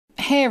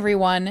Hey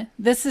everyone,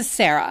 this is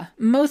Sarah.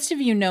 Most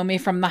of you know me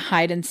from the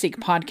Hide and Seek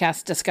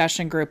podcast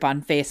discussion group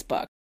on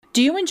Facebook.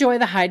 Do you enjoy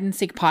the Hide and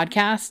Seek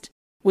podcast?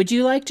 Would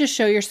you like to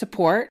show your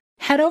support?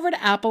 Head over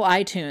to Apple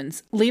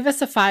iTunes, leave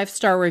us a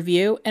 5-star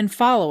review, and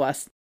follow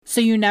us so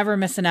you never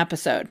miss an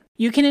episode.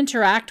 You can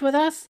interact with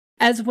us,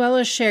 as well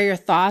as share your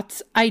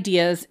thoughts,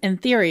 ideas,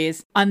 and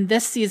theories on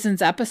this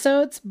season's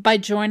episodes by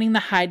joining the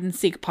Hide and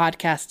Seek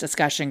podcast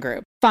discussion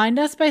group. Find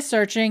us by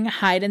searching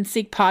Hide and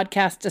Seek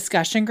podcast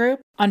discussion group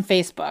on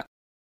Facebook.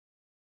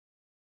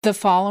 The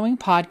following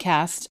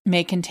podcast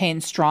may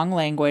contain strong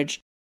language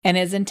and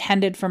is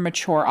intended for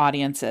mature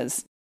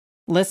audiences.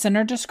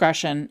 Listener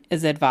discretion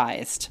is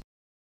advised.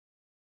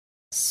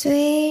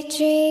 Sweet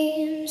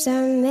dreams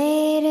are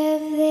made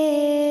of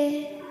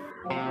this.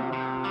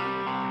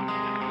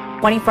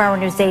 24-Hour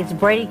News 8's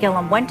Brady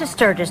Gillum went to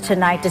Sturgis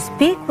tonight to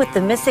speak with the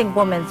missing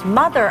woman's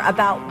mother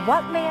about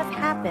what may have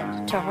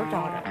happened to her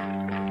daughter.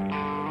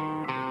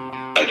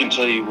 I can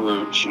tell you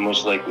where she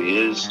most likely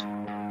is.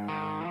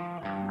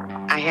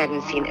 I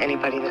hadn't seen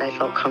anybody that I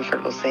felt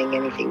comfortable saying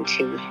anything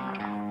to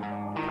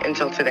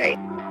until today.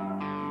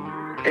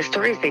 The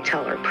stories they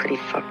tell are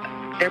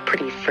they're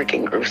pretty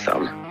freaking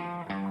gruesome.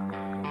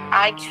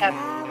 I kept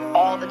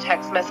all the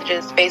text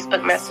messages,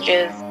 Facebook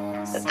messages,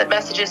 the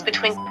messages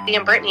between me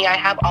and Brittany. I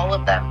have all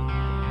of them.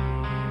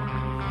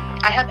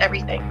 I have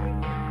everything.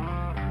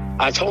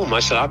 I told him,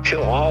 I said, I'll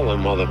kill all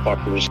them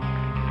motherfuckers.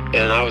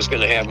 And I was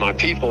going to have my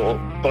people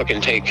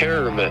fucking take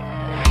care of it.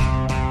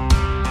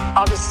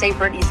 I'll just say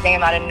Brittany's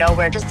name out of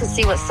nowhere just to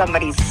see what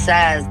somebody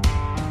says.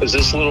 Because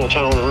this little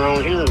town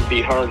around here would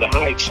be hard to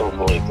hide something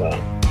like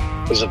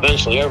that. Because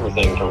eventually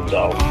everything comes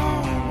out.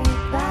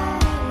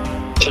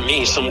 To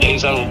me, some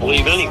days I don't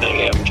believe anything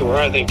happened to her.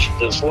 I think she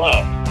just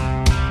left.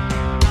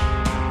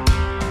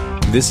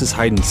 This is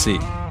Hide and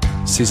Seek,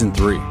 Season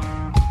 3.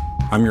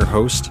 I'm your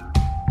host,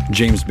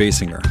 James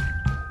Basinger.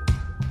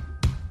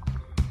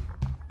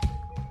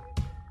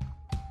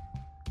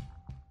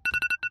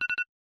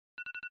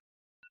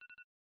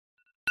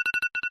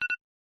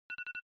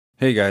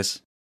 Hey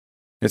guys,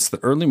 it's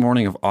the early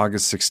morning of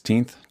August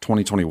 16th,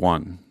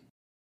 2021.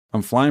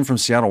 I'm flying from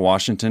Seattle,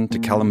 Washington to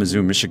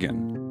Kalamazoo,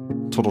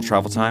 Michigan. Total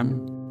travel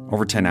time,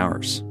 over 10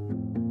 hours.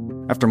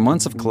 After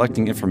months of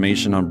collecting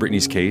information on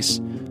Brittany's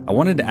case, I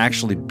wanted to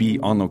actually be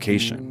on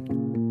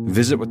location,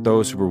 visit with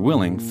those who were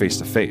willing face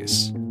to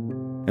face.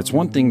 It's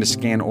one thing to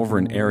scan over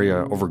an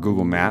area over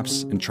Google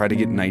Maps and try to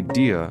get an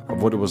idea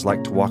of what it was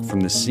like to walk from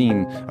the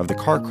scene of the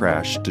car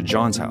crash to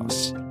John's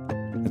house.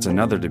 It's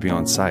another to be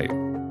on site.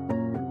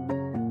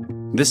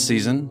 This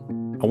season,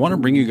 I want to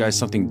bring you guys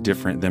something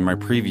different than my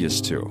previous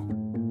two.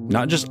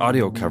 Not just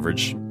audio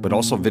coverage, but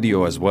also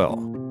video as well.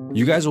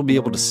 You guys will be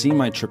able to see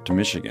my trip to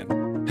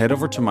Michigan. Head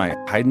over to my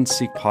Hide and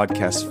Seek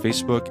podcast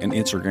Facebook and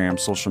Instagram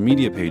social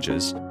media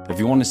pages if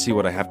you want to see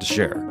what I have to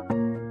share.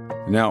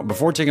 Now,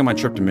 before taking my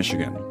trip to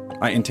Michigan,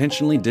 I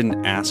intentionally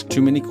didn't ask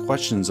too many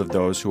questions of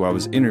those who I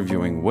was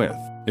interviewing with.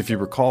 If you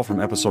recall from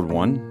episode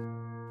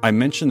 1, I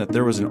mentioned that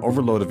there was an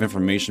overload of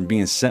information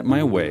being sent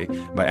my way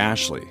by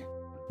Ashley.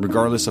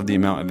 Regardless of the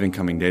amount of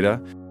incoming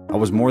data, I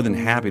was more than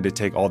happy to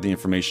take all the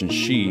information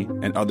she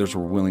and others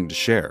were willing to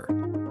share.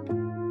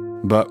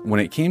 But when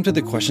it came to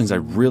the questions I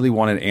really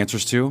wanted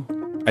answers to,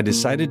 I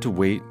decided to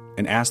wait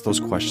and ask those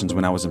questions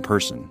when I was in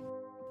person.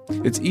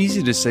 It's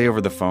easy to say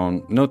over the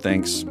phone, no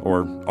thanks,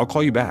 or I'll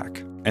call you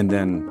back, and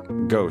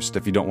then ghost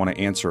if you don't want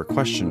to answer a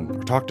question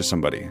or talk to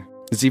somebody.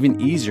 It's even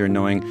easier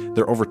knowing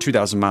they're over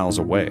 2,000 miles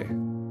away.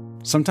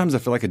 Sometimes I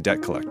feel like a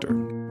debt collector,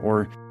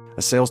 or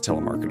a sales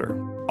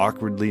telemarketer,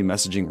 awkwardly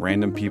messaging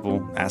random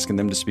people, asking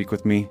them to speak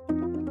with me.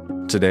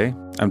 Today,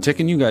 I'm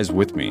taking you guys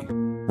with me.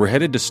 We're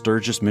headed to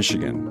Sturgis,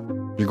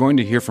 Michigan. You're going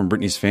to hear from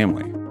Brittany's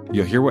family.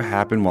 You'll hear what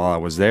happened while I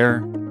was there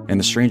and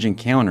the strange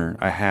encounter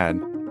I had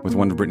with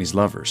one of Brittany's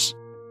lovers.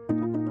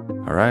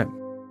 All right,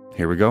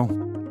 here we go.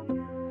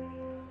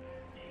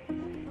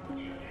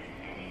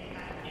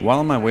 While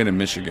on my way to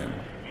Michigan,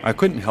 I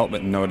couldn't help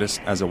but notice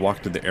as I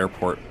walked through the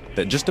airport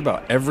that just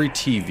about every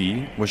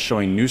TV was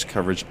showing news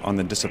coverage on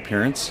the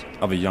disappearance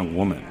of a young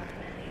woman.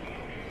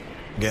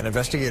 Again,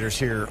 investigators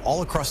here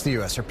all across the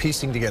U.S. are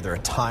piecing together a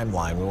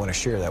timeline. We want to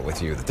share that with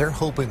you that they're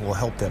hoping will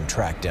help them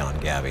track down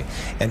Gabby.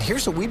 And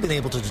here's what we've been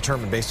able to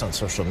determine based on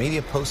social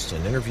media posts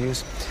and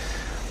interviews.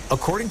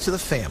 According to the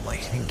family,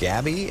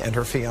 Gabby and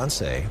her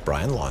fiancé,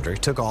 Brian Laundrie,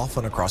 took off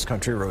on a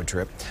cross-country road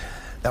trip.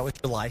 That was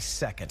July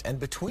 2nd. And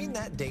between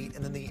that date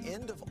and then the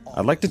end of August...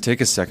 I'd like to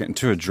take a second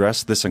to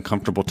address this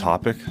uncomfortable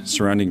topic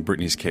surrounding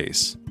Brittany's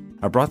case.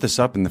 I brought this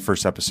up in the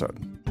first episode.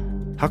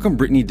 How come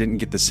Brittany didn't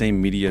get the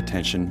same media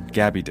attention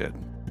Gabby did?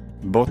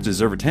 Both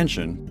deserve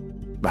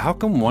attention, but how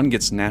come one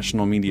gets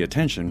national media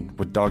attention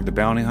with Dog the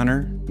Bounty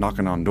Hunter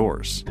knocking on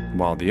doors,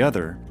 while the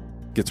other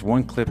gets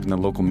one clip in the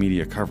local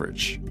media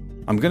coverage?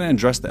 I'm going to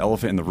address the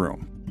elephant in the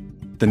room.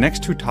 The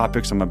next two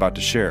topics I'm about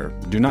to share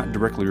do not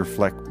directly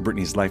reflect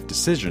Brittany's life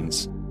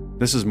decisions.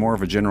 This is more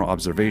of a general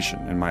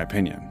observation, in my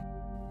opinion.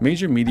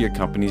 Major media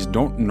companies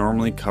don't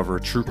normally cover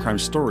true crime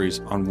stories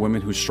on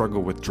women who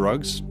struggle with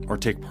drugs or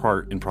take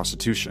part in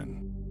prostitution.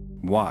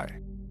 Why?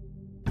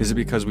 Is it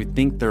because we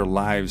think their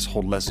lives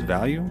hold less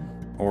value?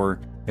 Or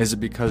is it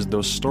because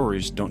those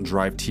stories don't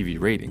drive TV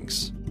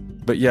ratings?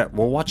 But yet,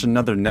 we'll watch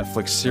another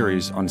Netflix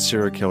series on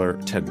serial killer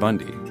Ted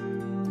Bundy.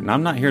 And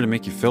I'm not here to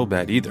make you feel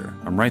bad either.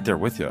 I'm right there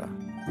with you,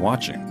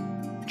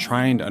 watching,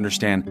 trying to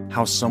understand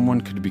how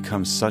someone could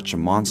become such a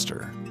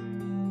monster.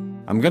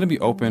 I'm going to be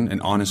open and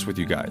honest with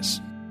you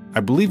guys. I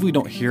believe we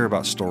don't hear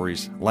about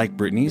stories like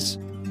Brittany's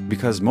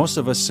because most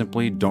of us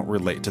simply don't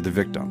relate to the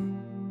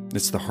victim.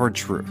 It's the hard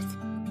truth.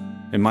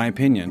 In my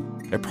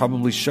opinion, it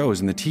probably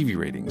shows in the TV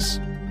ratings.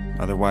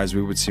 Otherwise,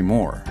 we would see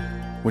more.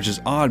 Which is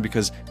odd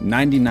because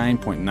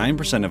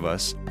 99.9% of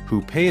us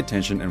who pay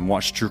attention and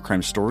watch true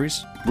crime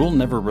stories will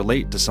never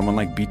relate to someone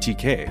like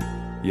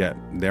BTK. Yet,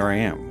 there I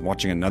am,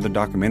 watching another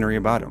documentary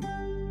about him.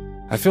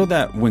 I feel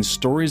that when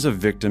stories of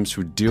victims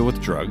who deal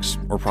with drugs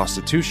or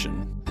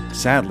prostitution,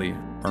 sadly,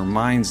 our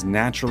minds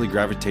naturally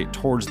gravitate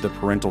towards the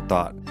parental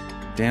thought,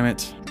 damn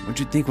it, what'd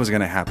you think was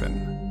going to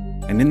happen?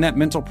 And in that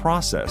mental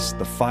process,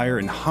 the fire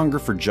and hunger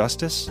for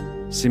justice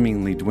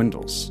seemingly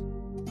dwindles.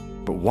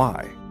 But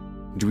why?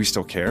 Do we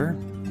still care?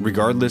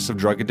 Regardless of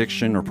drug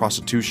addiction or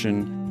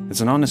prostitution,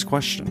 it's an honest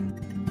question.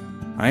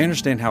 I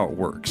understand how it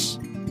works.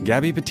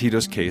 Gabby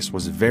Petito's case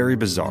was very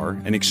bizarre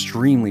and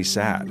extremely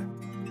sad.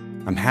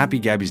 I'm happy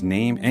Gabby's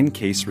name and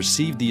case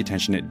received the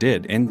attention it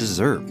did and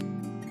deserved.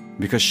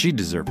 Because she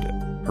deserved it.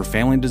 Her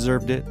family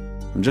deserved it.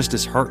 I'm just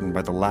disheartened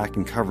by the lack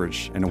in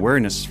coverage and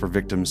awareness for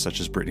victims such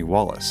as Brittany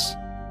Wallace,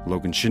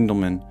 Logan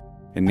Schindelman,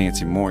 and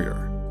Nancy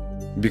Moyer.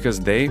 Because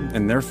they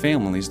and their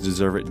families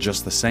deserve it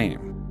just the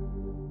same.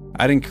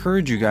 I'd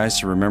encourage you guys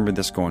to remember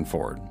this going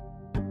forward.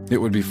 It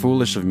would be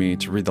foolish of me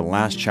to read the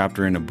last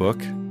chapter in a book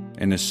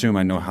and assume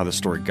I know how the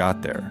story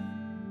got there.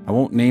 I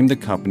won't name the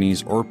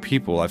companies or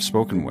people I've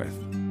spoken with,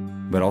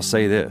 but I'll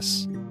say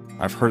this.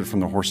 I've heard it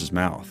from the horse's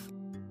mouth.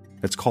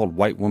 It's called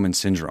white woman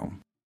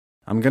syndrome.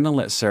 I'm going to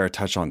let Sarah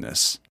touch on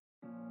this.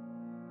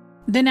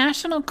 The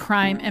National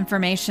Crime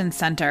Information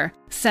Center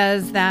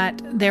says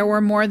that there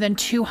were more than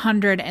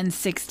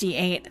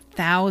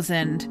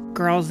 268,000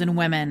 girls and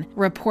women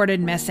reported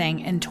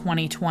missing in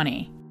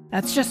 2020.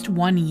 That's just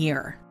 1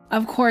 year.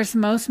 Of course,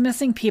 most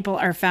missing people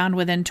are found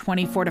within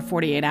 24 to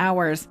 48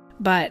 hours,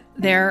 but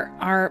there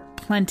are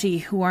plenty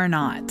who are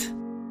not.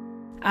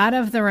 Out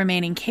of the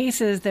remaining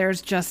cases,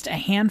 there's just a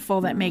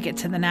handful that make it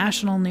to the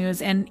national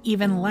news and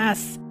even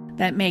less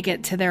that make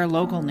it to their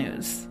local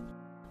news.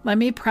 Let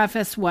me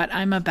preface what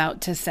I'm about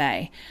to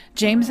say.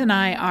 James and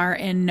I are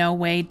in no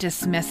way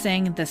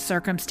dismissing the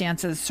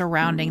circumstances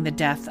surrounding the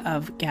death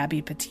of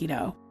Gabby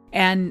Petito.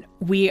 And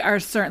we are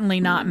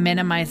certainly not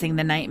minimizing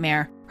the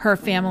nightmare her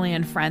family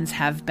and friends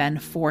have been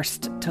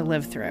forced to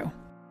live through.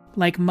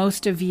 Like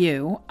most of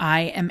you,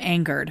 I am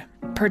angered,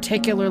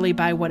 particularly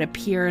by what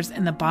appears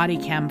in the body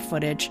cam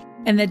footage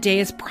in the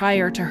days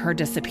prior to her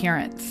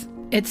disappearance.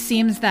 It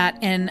seems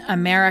that in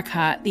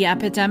America, the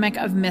epidemic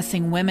of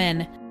missing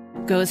women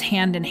goes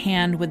hand in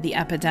hand with the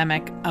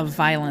epidemic of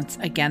violence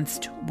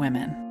against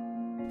women.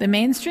 The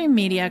mainstream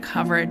media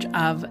coverage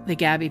of the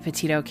Gabby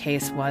Petito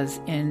case was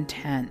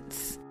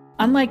intense.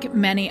 Unlike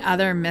many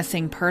other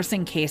missing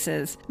person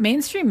cases,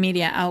 mainstream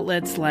media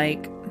outlets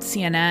like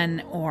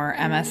CNN or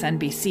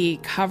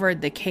MSNBC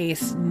covered the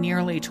case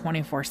nearly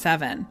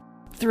 24/7.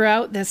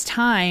 Throughout this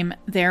time,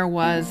 there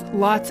was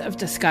lots of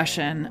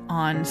discussion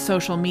on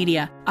social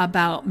media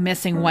about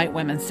missing white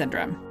women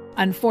syndrome.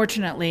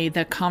 Unfortunately,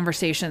 the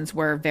conversations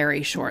were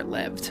very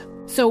short-lived.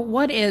 So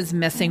what is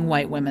missing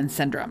white women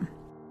syndrome?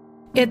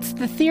 It's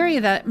the theory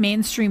that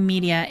mainstream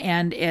media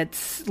and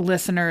its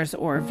listeners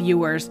or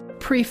viewers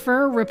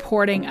prefer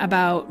reporting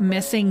about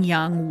missing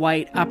young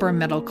white upper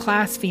middle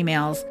class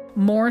females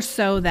more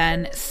so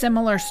than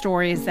similar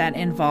stories that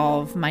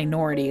involve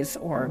minorities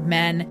or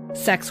men,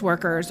 sex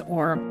workers,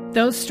 or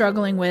those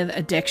struggling with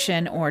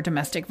addiction or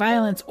domestic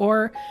violence,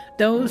 or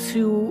those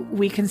who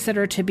we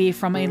consider to be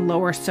from a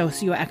lower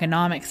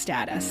socioeconomic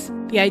status.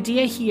 The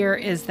idea here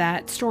is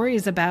that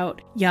stories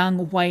about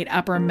young white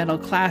upper middle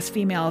class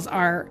females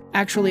are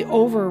actually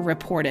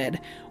over-reported,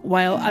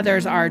 while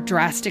others are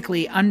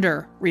drastically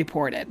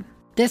under-reported.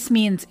 This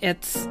means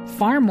it's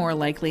far more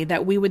likely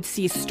that we would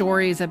see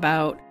stories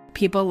about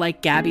people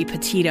like Gabby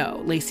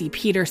Petito, Lacey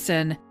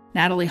Peterson,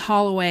 Natalie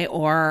Holloway,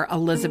 or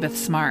Elizabeth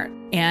Smart,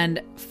 and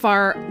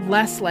far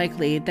less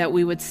likely that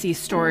we would see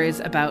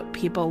stories about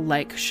people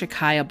like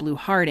Shakaya Blue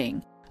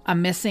Harding, a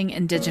missing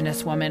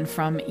Indigenous woman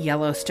from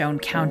Yellowstone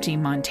County,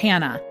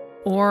 Montana,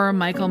 or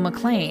Michael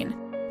McLean,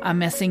 a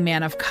missing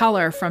man of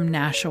color from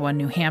Nashua,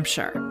 New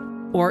Hampshire,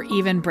 or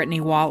even Brittany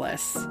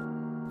Wallace,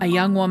 a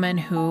young woman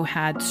who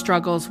had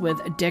struggles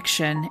with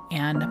addiction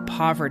and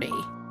poverty.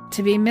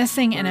 To be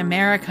missing in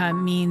America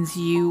means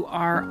you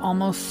are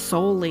almost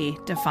solely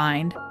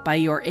defined by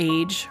your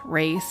age,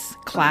 race,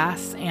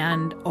 class,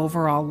 and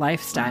overall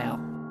lifestyle.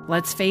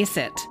 Let's face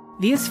it,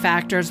 these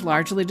factors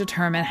largely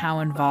determine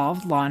how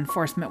involved law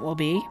enforcement will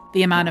be,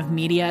 the amount of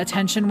media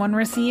attention one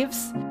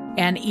receives,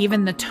 and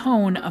even the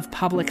tone of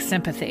public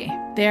sympathy.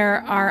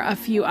 There are a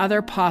few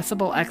other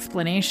possible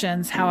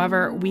explanations,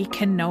 however, we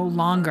can no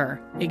longer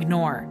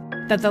ignore.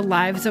 that the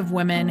lives of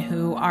women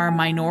who are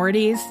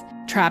minorities,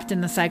 trapped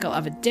in the cycle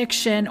of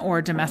addiction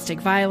or domestic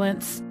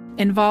violence,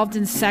 involved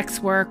in sex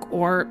work,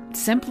 or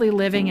simply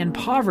living in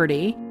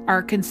poverty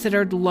are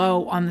considered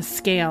low on the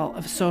scale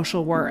of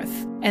social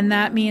worth. And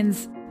that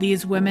means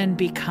these women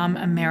become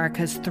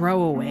America's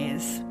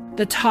throwaways.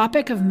 The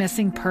topic of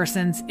missing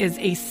persons is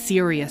a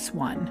serious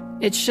one.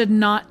 It should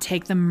not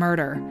take the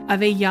murder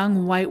of a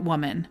young white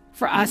woman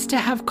for us to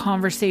have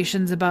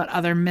conversations about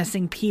other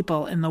missing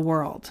people in the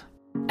world.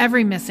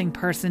 Every missing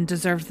person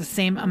deserves the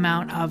same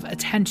amount of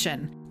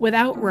attention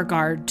without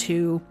regard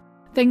to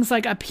things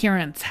like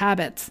appearance,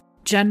 habits,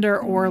 gender,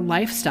 or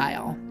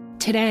lifestyle.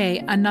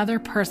 Today, another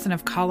person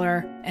of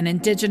color, an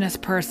Indigenous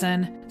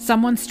person,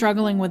 someone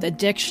struggling with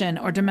addiction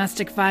or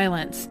domestic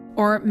violence,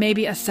 or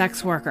maybe a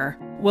sex worker,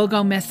 will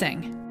go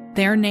missing.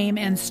 Their name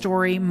and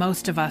story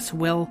most of us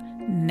will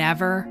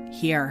never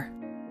hear.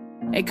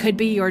 It could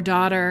be your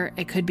daughter,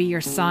 it could be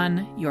your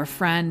son, your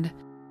friend,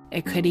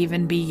 it could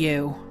even be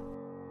you.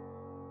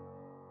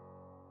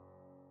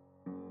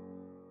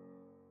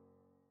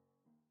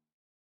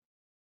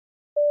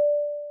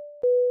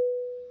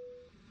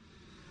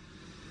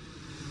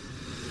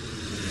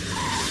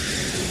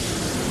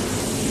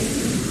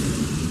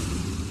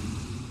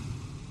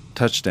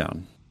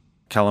 Touchdown,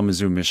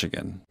 Kalamazoo,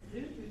 Michigan.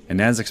 And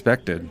as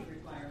expected,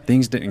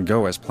 things didn't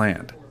go as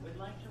planned.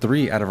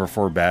 3 out of our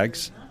 4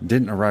 bags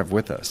didn't arrive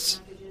with us.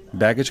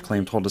 Baggage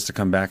claim told us to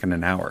come back in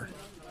an hour.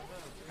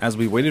 As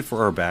we waited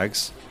for our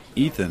bags,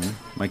 Ethan,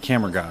 my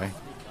camera guy,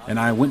 and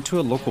I went to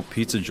a local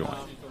pizza joint,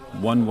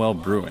 One Well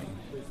Brewing.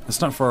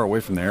 It's not far away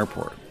from the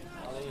airport.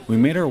 We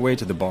made our way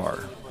to the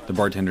bar. The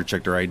bartender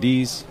checked our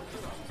IDs.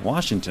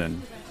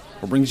 Washington,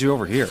 what brings you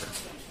over here?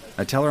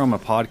 I tell her I'm a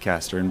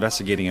podcaster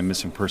investigating a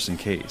missing person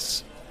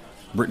case.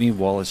 Brittany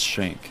Wallace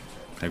Shank.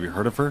 Have you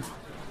heard of her?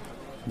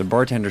 The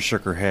bartender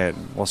shook her head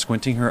while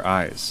squinting her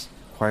eyes,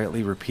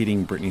 quietly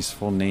repeating Brittany's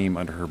full name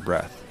under her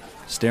breath,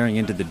 staring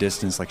into the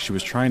distance like she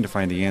was trying to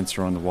find the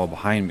answer on the wall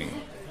behind me.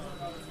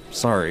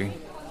 Sorry,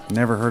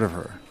 never heard of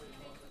her.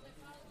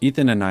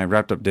 Ethan and I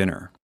wrapped up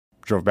dinner,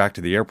 drove back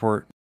to the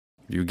airport.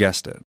 You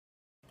guessed it.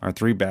 Our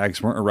 3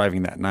 bags weren't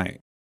arriving that night,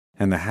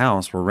 and the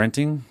house we're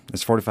renting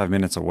is 45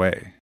 minutes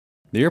away.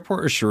 The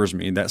airport assures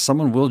me that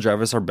someone will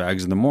drive us our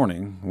bags in the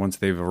morning once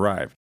they've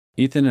arrived.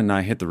 Ethan and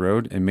I hit the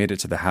road and made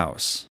it to the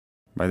house.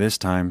 By this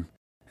time,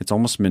 it's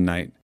almost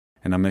midnight,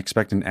 and I'm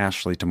expecting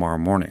Ashley tomorrow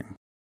morning.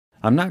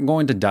 I'm not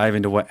going to dive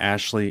into what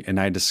Ashley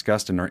and I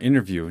discussed in our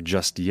interview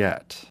just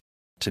yet.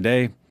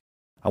 Today,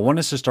 I want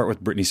us to start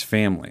with Brittany's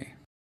family.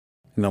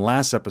 In the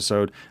last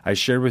episode, I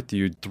shared with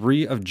you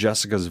 3 of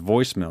Jessica's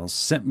voicemails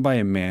sent by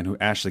a man who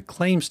Ashley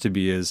claims to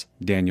be is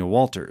Daniel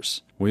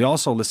Walters. We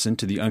also listened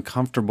to the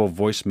uncomfortable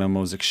voice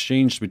memos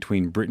exchanged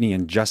between Brittany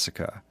and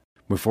Jessica.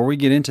 Before we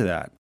get into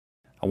that,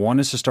 I want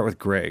us to start with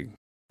Greg,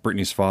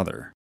 Brittany's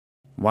father.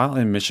 While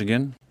in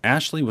Michigan,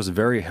 Ashley was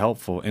very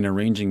helpful in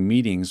arranging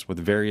meetings with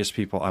various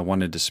people I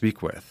wanted to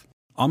speak with.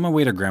 On my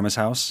way to Grandma's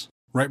house,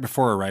 right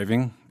before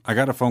arriving, I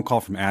got a phone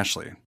call from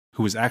Ashley,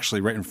 who was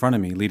actually right in front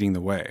of me leading the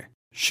way.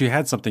 She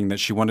had something that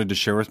she wanted to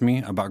share with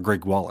me about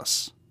Greg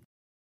Wallace.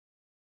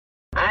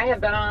 I have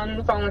been on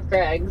the phone with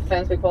Greg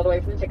since we pulled away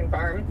from the chicken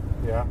farm.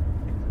 Yeah.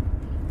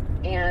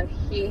 And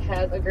he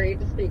has agreed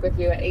to speak with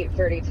you at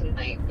 8:30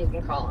 tonight. You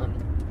can call him.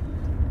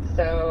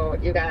 So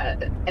you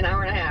got an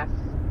hour and a half,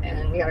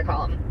 and you got to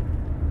call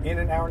him. In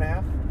an hour and a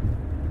half?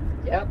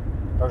 Yep.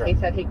 Okay. He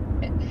said he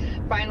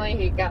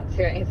got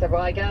to it. He said,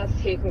 well, I guess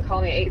he can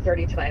call me at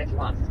 8:30 tonight if he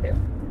wants to.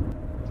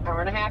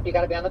 Hour and a half, you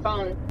got to be on the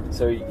phone.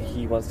 So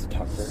he wants to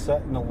talk to her.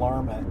 Set an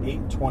alarm at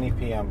 8:20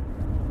 p.m.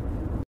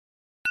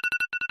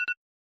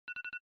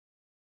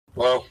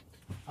 Hello?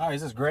 Hi,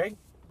 is this Greg?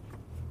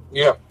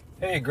 Yeah.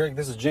 Hey, Greg,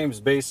 this is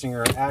James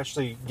Basinger.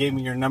 Ashley gave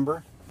me your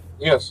number.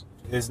 Yes.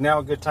 Is now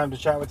a good time to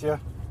chat with you?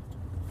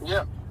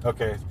 Yeah.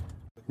 Okay.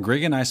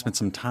 Greg and I spent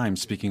some time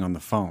speaking on the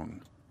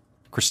phone.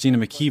 Christina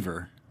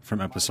McKeever,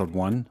 from episode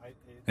 1,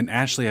 and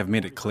Ashley have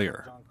made it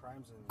clear.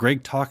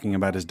 Greg talking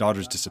about his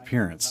daughter's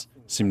disappearance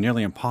seemed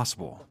nearly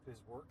impossible.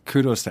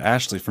 Kudos to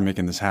Ashley for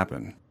making this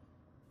happen.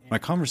 My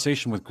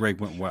conversation with Greg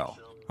went well.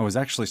 I was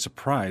actually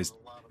surprised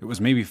it was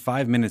maybe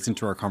 5 minutes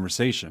into our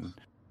conversation.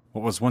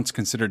 What was once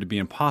considered to be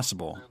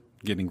impossible,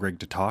 getting Greg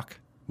to talk,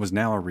 was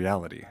now a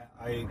reality.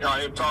 I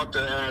had talked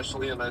to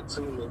Ashley, and I'd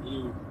seen that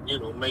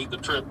you made the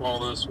trip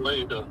all this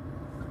way to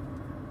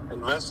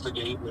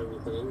investigate and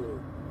everything.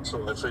 And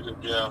so I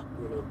figured,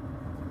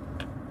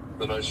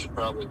 that I should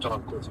probably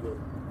talk with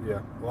you.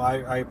 Yeah, well,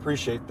 I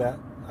appreciate that.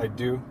 I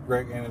do,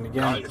 Greg, and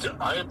again...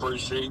 I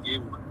appreciate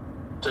you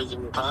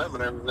taking your time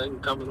and everything,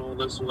 coming all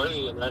this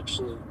way and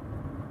actually,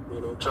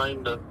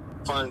 trying to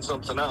find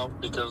something out,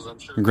 because I'm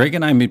sure... Greg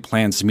and I made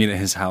plans to meet at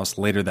his house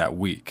later that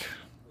week.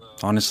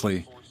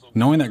 Honestly,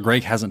 knowing that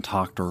Greg hasn't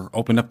talked or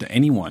opened up to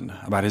anyone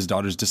about his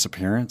daughter's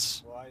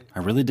disappearance, I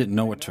really didn't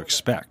know what to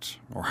expect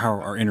or how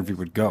our interview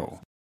would go.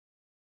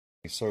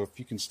 So if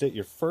you can state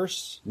your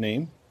first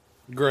name...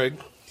 Greg.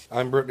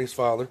 I'm Brittany's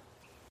father.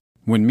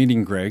 When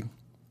meeting Greg,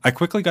 I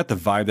quickly got the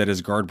vibe that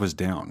his guard was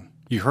down.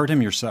 You heard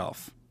him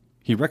yourself.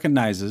 He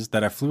recognizes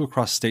that I flew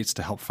across states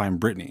to help find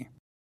Brittany.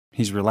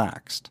 He's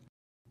relaxed.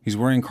 He's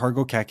wearing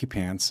cargo khaki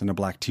pants and a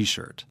black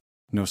t-shirt,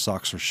 no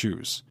socks or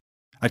shoes.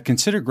 I'd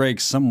consider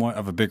Greg somewhat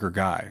of a bigger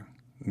guy,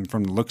 and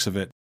from the looks of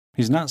it,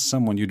 he's not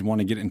someone you'd want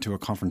to get into a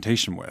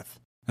confrontation with,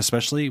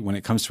 especially when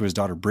it comes to his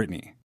daughter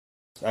Brittany.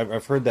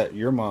 I've heard that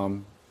your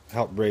mom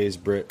helped raise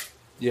Britt.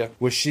 Yeah.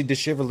 Did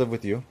she ever live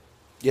with you?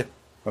 Yeah.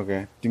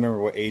 Okay. Do you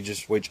remember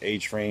which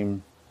age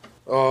frame?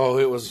 Oh,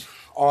 it was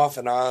off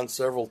and on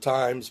several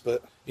times,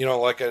 but,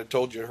 like I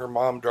told you, her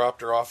mom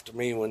dropped her off to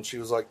me when she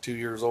was like 2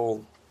 years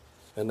old.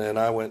 And then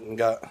I went and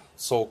got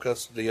sole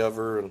custody of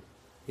her and,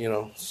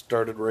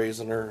 started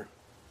raising her.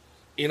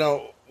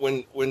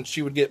 When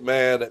she would get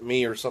mad at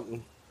me or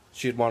something,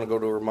 she'd want to go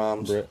to her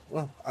mom's. Britt.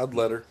 Well, I'd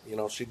let her.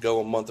 She'd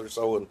go a month or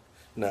so, and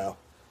no,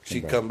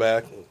 she'd come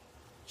back.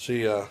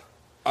 And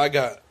I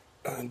got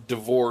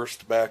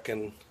divorced back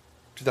in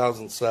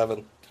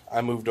 2007.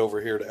 I moved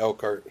over here to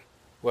Elkhart.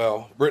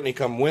 Well, Brittany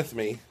come with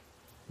me,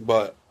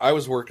 but I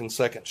was working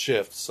second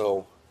shift,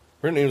 so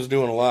Brittany was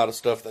doing a lot of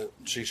stuff that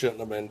she shouldn't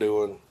have been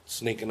doing,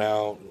 sneaking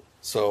out.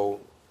 So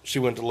she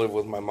went to live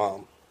with my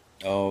mom.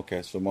 Oh,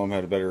 okay. So mom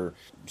had a better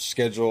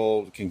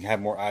schedule, can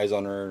have more eyes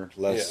on her,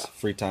 less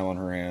free time on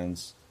her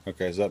hands.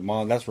 Okay, so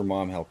that's where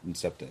mom helped and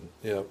stepped in.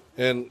 Yeah,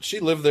 and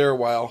she lived there a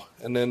while,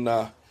 and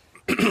then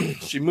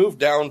she moved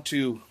down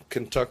to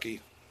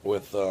Kentucky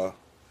with a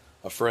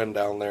friend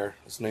down there.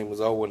 His name was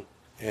Owen,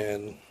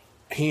 and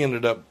he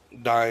ended up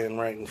dying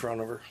right in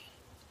front of her.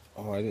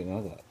 Oh, I didn't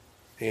know that.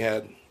 He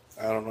had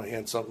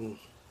something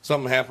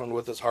happened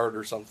with his heart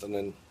or something,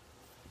 and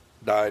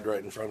died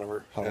right in front of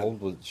her. How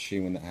old was she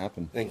when that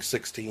happened? I think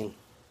 16.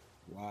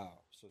 Wow.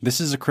 This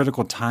is a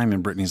critical time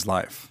in Brittany's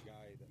life.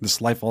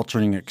 This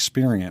life-altering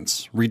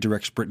experience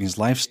redirects Brittany's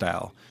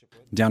lifestyle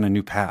down a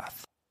new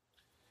path.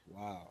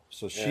 Wow.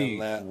 So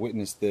she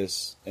witnessed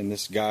this, and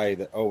this guy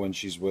that Owen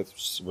she's with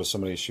was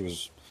somebody she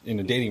was in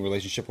a dating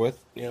relationship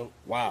with? Yeah.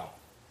 Wow.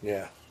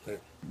 Yeah.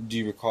 Do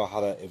you recall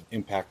how that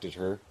impacted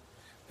her?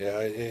 Yeah,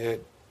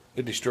 it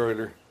destroyed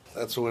her.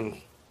 That's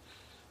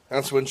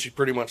when she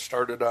pretty much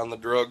started on the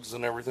drugs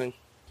and everything.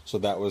 So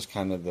that was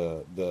kind of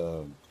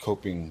the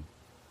coping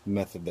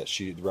method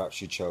the route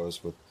she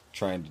chose with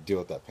trying to deal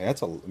with that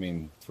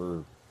pain.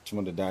 For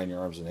someone to die in your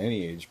arms at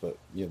any age, but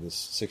this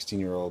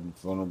 16-year-old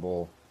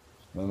vulnerable,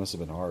 that must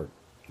have been hard.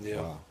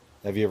 Yeah. Wow.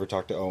 Have you ever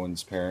talked to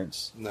Owen's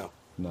parents? No.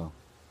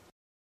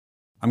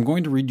 I'm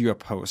going to read you a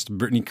post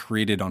Brittany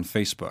created on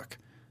Facebook.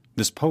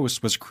 This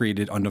post was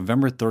created on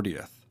November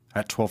 30th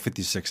at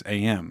 12:56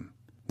 a.m.,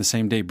 the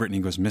same day Brittany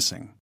goes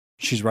missing.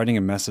 She's writing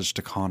a message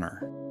to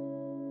Connor.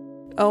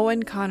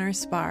 Owen Connor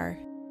Spar,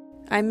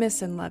 I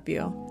miss and love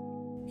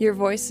you. Your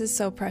voice is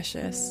so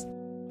precious.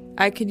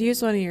 I could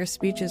use one of your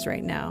speeches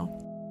right now.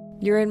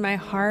 You're in my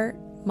heart,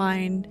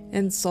 mind,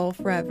 and soul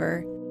forever,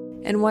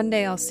 and one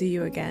day I'll see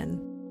you again.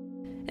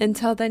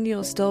 Until then,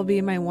 you'll still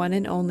be my one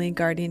and only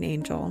guardian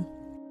angel.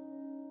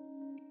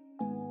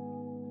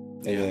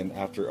 And then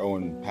after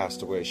Owen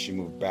passed away, she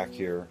moved back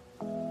here,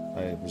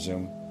 I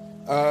presume?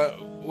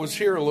 Was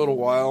here a little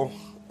while.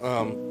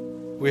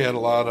 We had a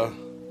lot of,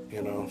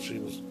 she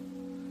was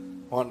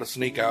wanting to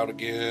sneak out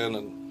again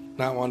and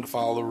not wanting to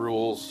follow the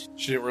rules.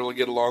 She didn't really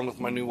get along with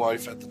my new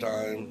wife at the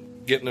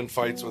time, getting in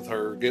fights with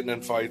her, getting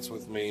in fights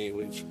with me.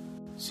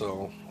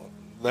 So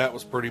that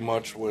was pretty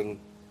much when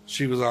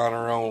she was on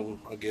her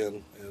own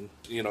again. And,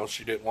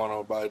 she didn't want to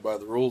abide by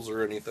the rules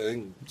or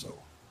anything. So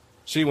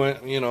she went,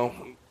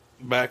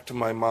 back to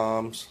my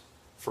mom's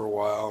for a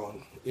while.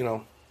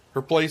 And,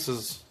 her place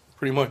has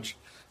pretty much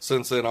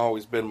since then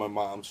always been my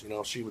mom's.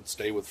 She would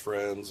stay with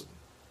friends.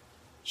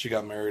 She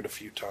got married a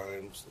few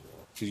times.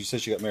 So you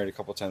said she got married a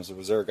couple times.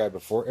 Was there a guy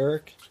before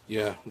Eric?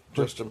 Yeah,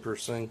 Justin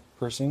Persing.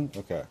 Persing?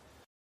 Okay.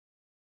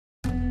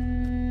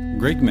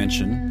 Greg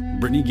mentioned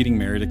Brittany getting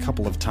married a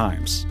couple of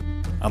times.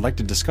 I'd like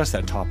to discuss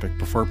that topic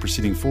before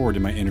proceeding forward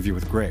in my interview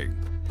with Greg.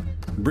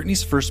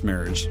 Brittany's first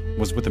marriage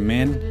was with a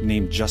man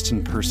named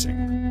Justin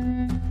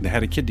Persing. They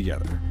had a kid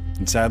together,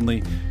 and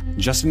sadly,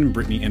 Justin and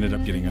Brittany ended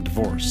up getting a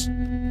divorce.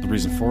 The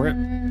reason for it?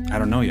 I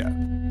don't know yet.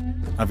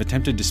 I've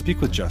attempted to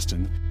speak with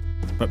Justin,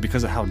 but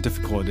because of how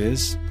difficult it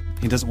is,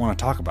 he doesn't want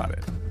to talk about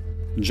it.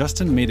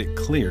 Justin made it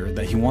clear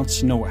that he wants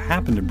to know what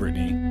happened to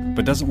Brittany,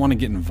 but doesn't want to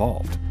get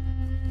involved.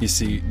 You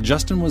see,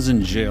 Justin was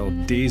in jail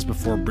days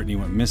before Brittany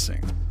went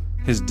missing.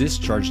 His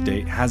discharge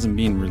date hasn't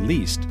been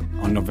released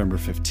on November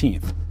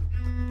 15th.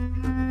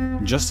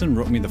 Justin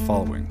wrote me the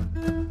following.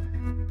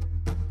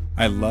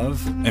 I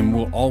love and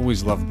will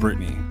always love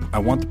Brittany. I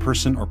want the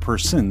person or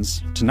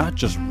persons to not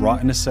just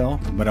rot in a cell,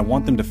 but I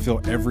want them to feel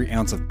every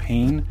ounce of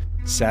pain,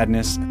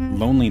 sadness,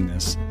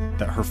 loneliness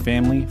that her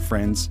family,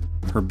 friends,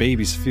 her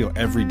babies feel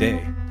every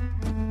day.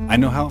 I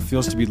know how it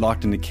feels to be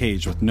locked in a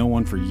cage with no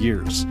one for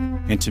years,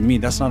 and to me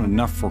that's not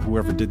enough for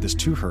whoever did this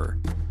to her.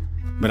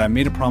 But I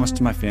made a promise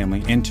to my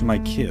family and to my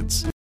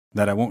kids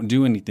that I won't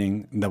do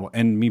anything that will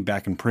end me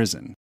back in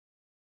prison.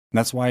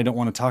 That's why I don't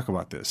want to talk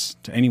about this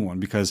to anyone,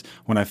 because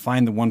when I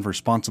find the one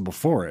responsible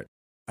for it,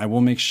 I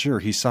will make sure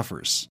he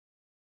suffers.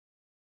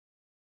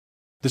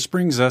 This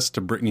brings us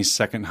to Brittany's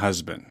second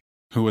husband,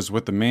 who was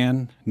with a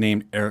man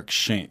named Eric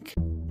Shank.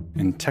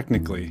 And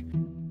technically,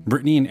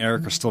 Brittany and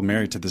Eric are still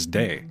married to this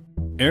day.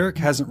 Eric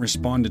hasn't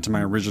responded to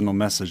my original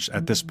message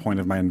at this point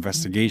of my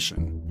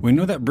investigation. We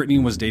know that Brittany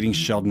was dating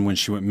Sheldon when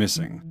she went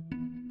missing.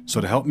 So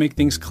to help make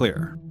things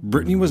clear,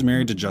 Brittany was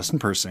married to Justin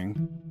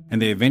Persing,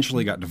 and they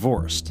eventually got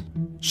divorced.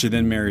 She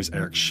then marries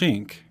Eric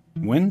Shank.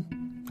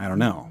 When? I don't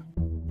know.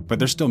 But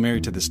they're still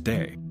married to this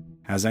day.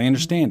 As I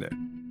understand it,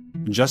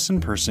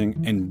 Justin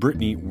Persing and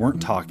Brittany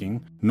weren't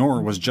talking,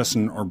 nor was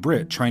Justin or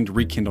Britt trying to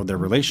rekindle their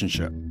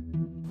relationship.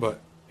 But,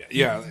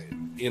 yeah,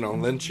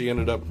 then she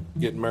ended up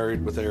getting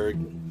married with Eric.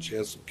 She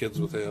has some kids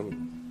with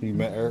him. You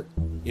met Eric?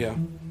 Yeah.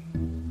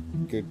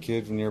 Good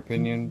kid, in your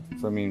opinion?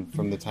 From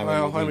the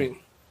time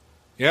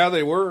yeah,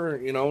 they were,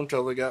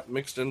 until they got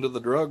mixed into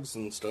the drugs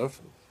and stuff.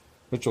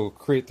 Which will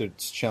create their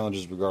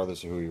challenges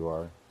regardless of who you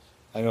are.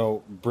 I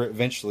know Britt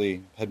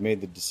eventually had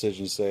made the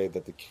decision to say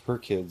that her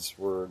kids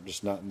were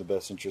just not in the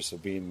best interest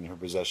of being in her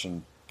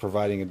possession,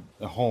 providing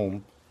a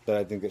home. That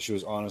I think that she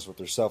was honest with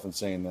herself in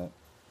saying that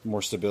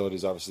more stability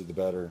is obviously the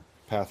better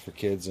path for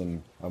kids,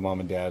 and a mom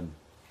and dad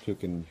who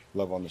can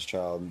love on this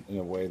child in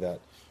a way that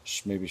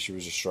maybe she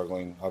was just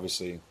struggling,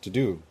 obviously, to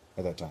do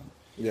at that time.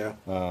 Yeah.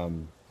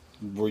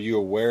 Were you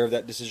aware of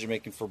that decision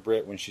making for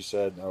Britt when she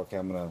said, "Okay,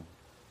 I'm going to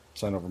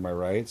sign over my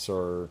rights,"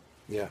 or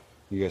yeah,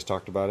 you guys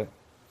talked about it?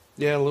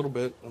 Yeah, a little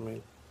bit.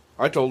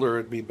 I told her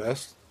it'd be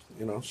best.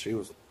 She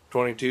was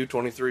 22,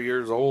 23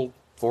 years old,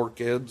 4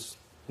 kids,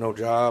 no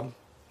job.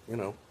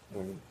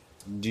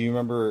 Do you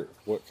remember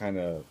what kind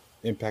of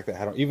impact that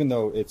had on? Even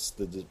though it's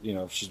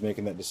she's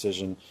making that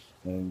decision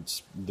and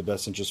it's the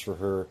best interest for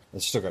her,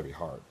 it's still got to be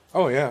hard.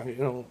 Oh yeah,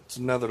 it's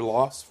another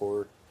loss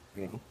for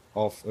her.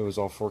 It was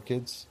all 4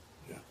 kids.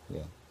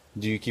 Yeah.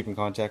 Do you keep in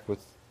contact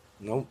with?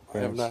 Nope, parents? I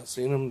have not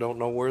seen them. Don't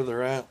know where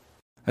they're at.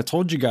 I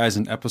told you guys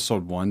in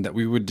episode 1 that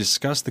we would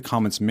discuss the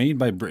comments made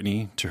by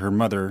Brittany to her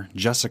mother,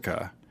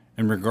 Jessica,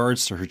 in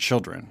regards to her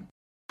children.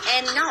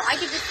 And no, I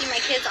could just see my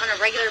kids on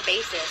a regular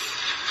basis.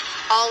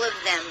 All of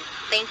them.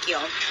 Thank you.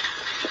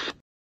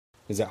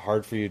 Is that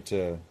hard for you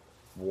to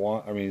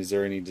want? Is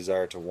there any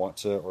desire to want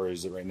to, or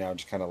is it right now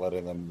just kind of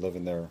letting them live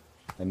in there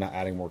and not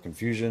adding more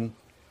confusion?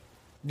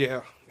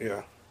 Yeah.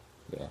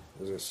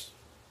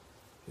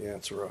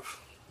 It's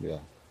rough. Yeah.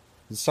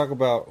 Let's talk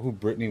about who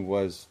Brittany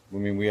was.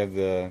 We have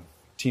the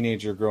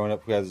teenager growing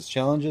up who has his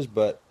challenges,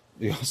 but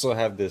we also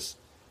have this,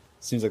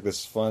 seems like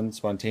this fun,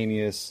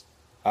 spontaneous,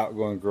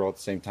 outgoing girl at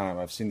the same time.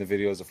 I've seen the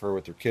videos of her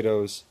with her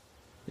kiddos.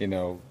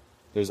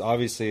 There's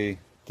obviously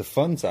the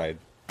fun side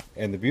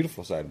and the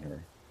beautiful side in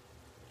her.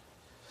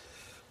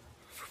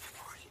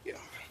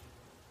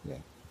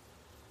 Yeah.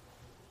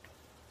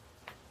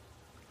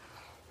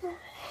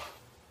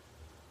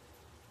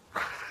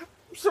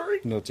 Sorry.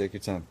 No, take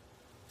your time.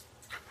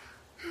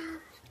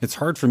 It's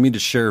hard for me to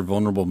share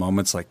vulnerable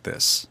moments like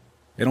this.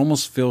 It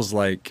almost feels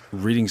like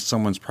reading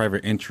someone's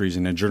private entries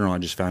in a journal I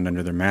just found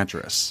under their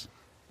mattress.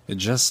 It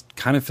just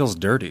kind of feels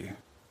dirty.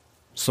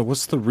 So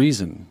what's the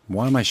reason?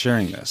 Why am I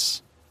sharing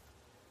this?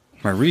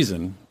 My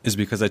reason is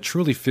because I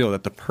truly feel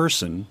that the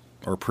person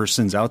or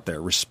persons out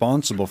there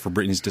responsible for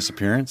Brittany's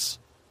disappearance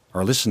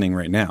are listening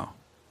right now.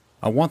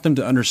 I want them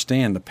to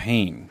understand the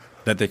pain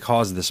that they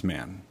caused this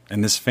man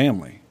and this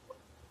family.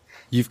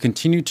 You've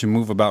continued to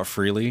move about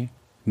freely,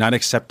 not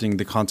accepting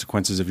the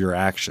consequences of your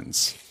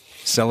actions,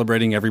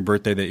 celebrating every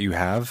birthday that you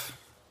have,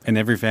 and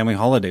every family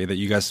holiday that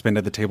you guys spend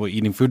at the table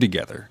eating food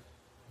together.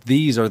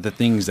 These are the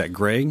things that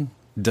Greg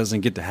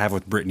doesn't get to have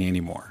with Brittany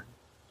anymore.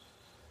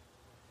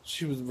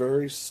 She was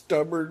very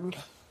stubborn.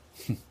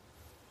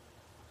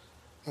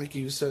 Like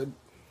you said,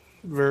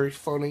 very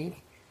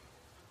funny.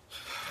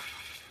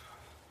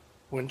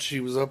 When she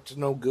was up to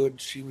no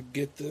good, she would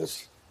get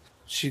this.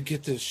 She'd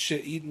get this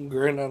shit-eating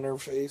grin on her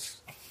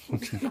face.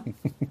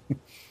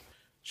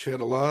 She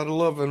had a lot of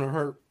love in her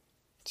heart.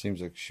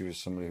 Seems like she was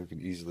somebody who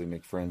could easily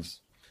make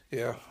friends.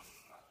 Yeah.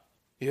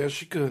 Yeah,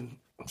 she could.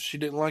 If she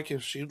didn't like you,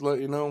 she'd let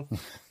you know.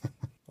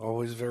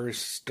 Always very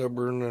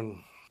stubborn and...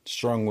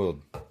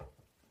 strong-willed.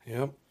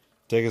 Yep.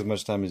 Take as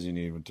much time as you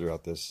need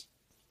throughout this.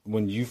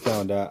 When you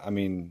found out,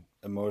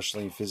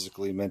 emotionally,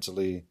 physically,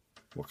 mentally,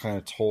 what kind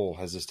of toll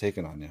has this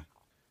taken on you?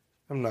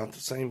 I'm not the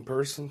same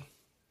person.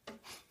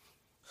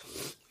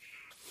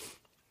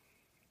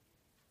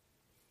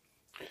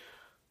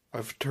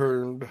 I've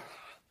turned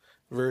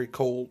very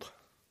cold.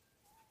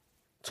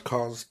 It's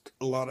caused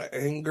a lot of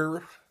anger,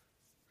 a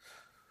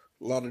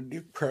lot of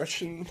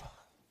depression,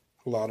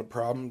 a lot of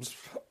problems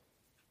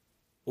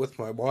with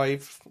my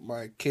wife,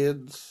 my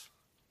kids.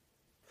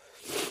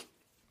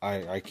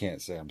 I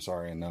can't say I'm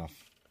sorry enough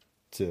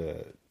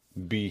to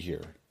be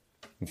here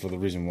and for the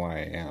reason why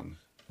I am.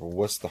 Well,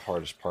 what's the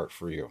hardest part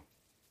for you?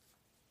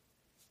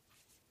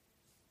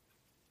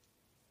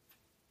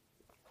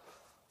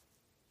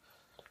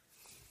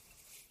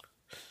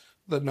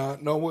 The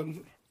not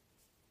knowing.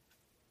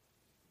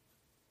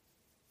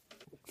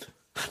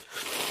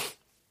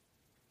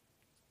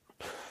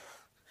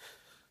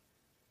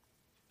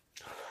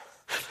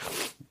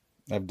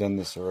 I've done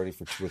this already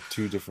with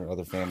 2 different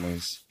other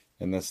families,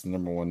 and that's the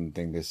number one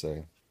thing they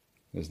say,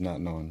 is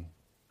not knowing.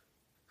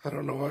 I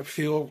don't know, I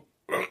feel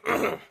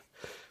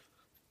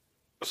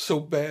so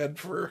bad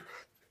for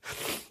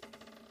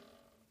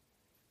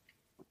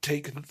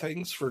taking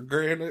things for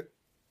granted.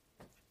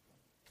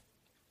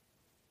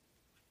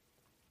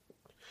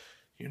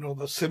 You know,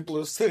 the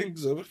simplest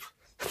things of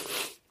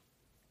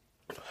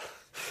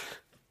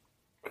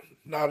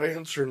not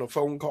answering a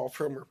phone call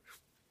from her.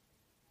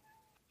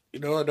 You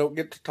know, I don't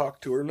get to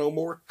talk to her no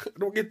more. I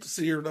don't get to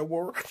see her no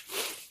more.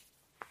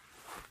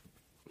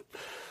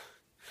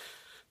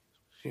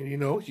 And you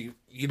know,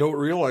 you don't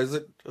realize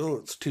it. Oh,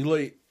 it's too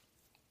late.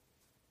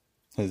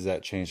 Has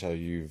that changed how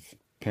you've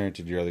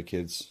parented your other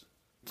kids?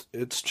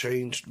 It's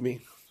changed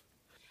me.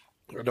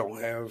 I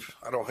don't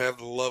have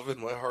the love in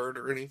my heart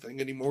or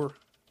anything anymore.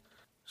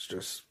 It's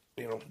just,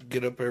 you know,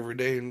 get up every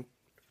day and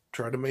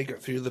try to make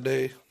it through the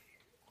day.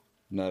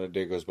 Not a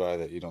day goes by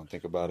that you don't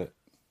think about it.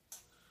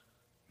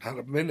 Not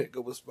a minute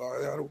goes by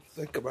I don't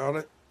think about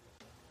it.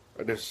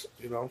 I just,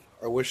 you know,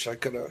 I wish I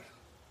could have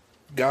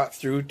got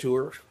through to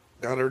her,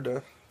 got her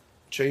to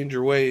change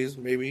her ways.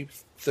 Maybe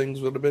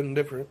things would have been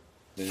different.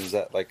 Is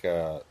that like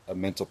a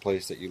mental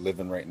place that you live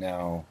in right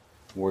now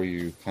where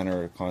you kind of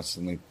are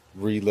constantly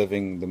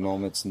reliving the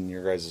moments in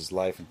your guys'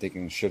 life and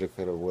thinking shoulda,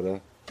 coulda,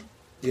 woulda?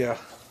 Yeah.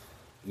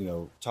 You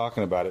know,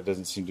 talking about it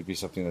doesn't seem to be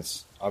something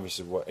that's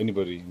obviously what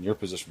anybody in your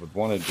position would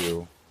want to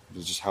do.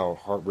 It's just how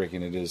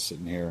heartbreaking it is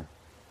sitting here.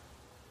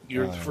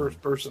 You're the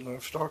first person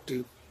I've talked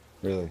to.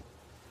 Really?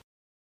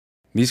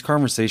 These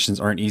conversations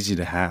aren't easy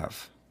to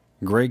have.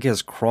 Greg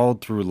has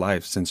crawled through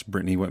life since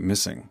Brittany went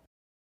missing.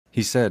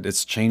 He said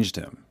it's changed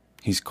him.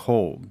 He's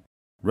cold,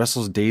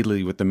 wrestles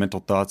daily with the mental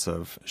thoughts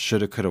of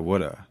shoulda, coulda,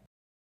 woulda.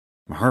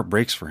 My heart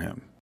breaks for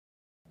him.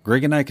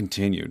 Greg and I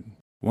continued.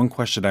 One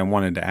question I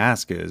wanted to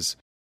ask is,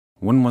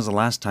 when was the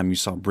last time you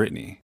saw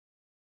Brittany?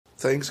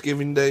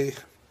 Thanksgiving Day,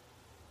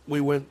 we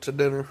went to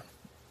dinner.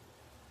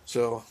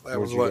 So that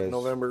was what,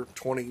 November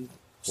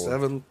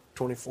 27th,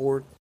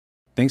 24th?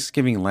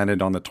 Thanksgiving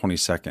landed on the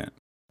 22nd,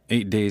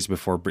 8 days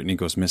before Brittany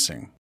goes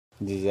missing.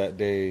 Does that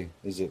day,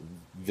 is it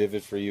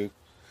vivid for you?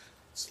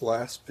 It's the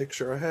last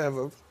picture I have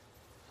of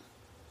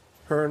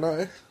her and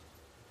I.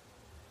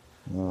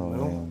 Oh,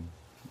 man.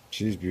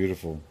 She's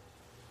beautiful.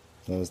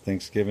 That was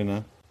Thanksgiving,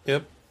 huh?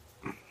 Yep.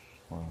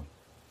 Wow.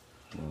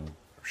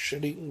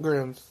 Shit-eating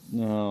grin.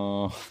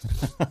 No.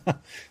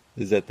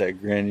 Is that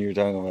grin you were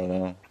talking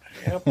about,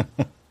 huh?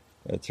 Yep.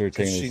 That's her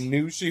taking. She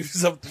knew she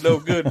was up to no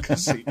good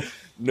because she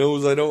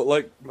knows I don't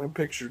like my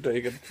picture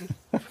taken.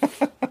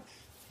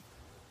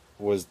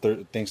 Was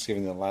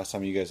Thanksgiving the last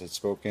time you guys had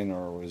spoken,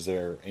 or was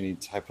there any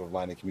type of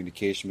line of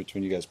communication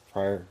between you guys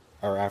prior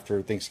or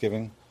after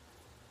Thanksgiving?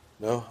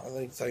 No, I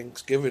think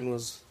Thanksgiving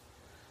was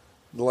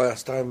the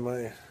last time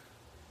I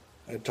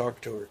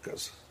talked to her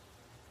because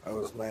I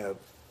was mad.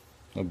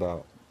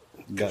 About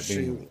that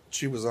being...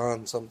 She was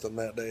on something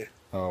that day.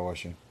 Oh, was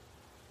she?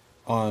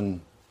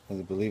 On, I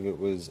believe it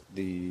was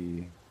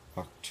the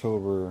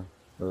October,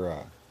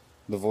 or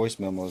the voice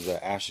memos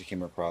that Ashley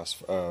came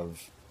across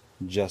of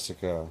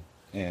Jessica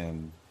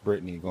and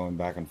Brittany going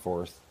back and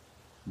forth.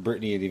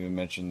 Brittany had even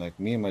mentioned, like,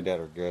 me and my dad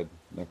are good.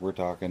 Like, we're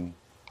talking.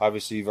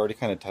 Obviously, you've already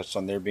kind of touched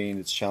on there being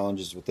its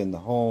challenges within the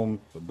home,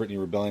 but Brittany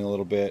rebelling a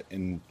little bit,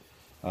 and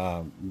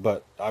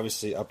but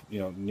obviously, up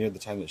near the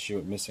time that she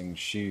went missing,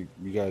 you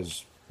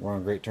guys were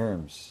on great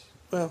terms.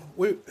 Well,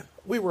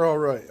 we were all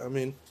right. I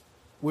mean,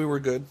 we were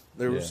good.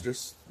 There was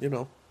just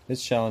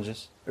it's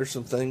challenges. There's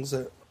some things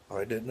that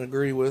I didn't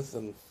agree with,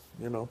 and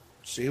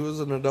she was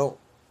an adult.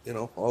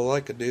 All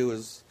I could do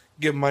is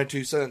give my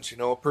 2 cents.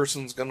 A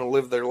person's gonna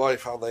live their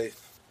life how they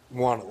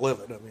want to live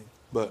it. I mean,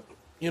 but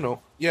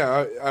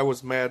I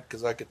was mad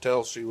because I could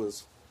tell she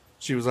was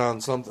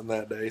on something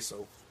that day.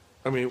 So,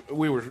 I mean,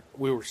 we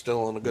were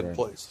still in a good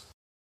place.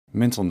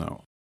 Mental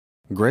note.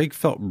 Greg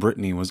felt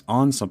Brittany was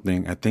on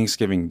something at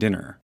Thanksgiving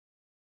dinner.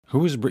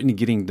 Who is Brittany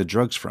getting the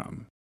drugs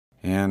from?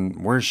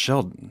 And where's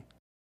Sheldon?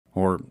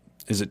 Or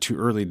is it too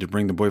early to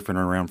bring the boyfriend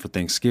around for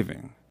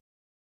Thanksgiving?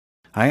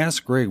 I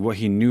asked Greg what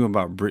he knew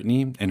about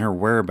Brittany and her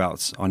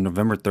whereabouts on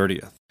November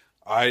 30th.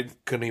 I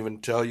couldn't even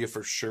tell you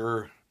for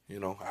sure.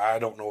 I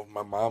don't know if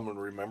my mom would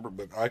remember,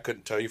 but I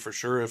couldn't tell you for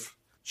sure if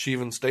she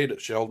even stayed at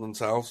Sheldon's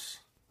house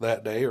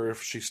that day or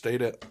if she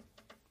stayed at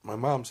my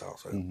mom's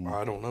house.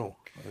 I don't know.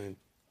 I mean,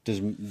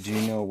 do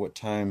you know what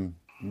time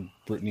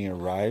Brittany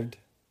arrived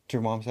to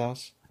her mom's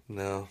house?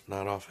 No,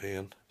 not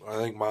offhand. I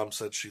think Mom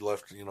said she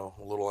left, a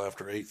little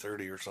after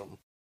 8:30 or something.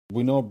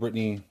 We know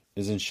Brittany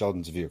is in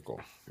Sheldon's vehicle.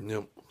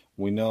 Yep.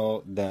 We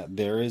know that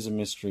there is a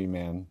mystery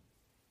man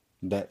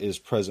that is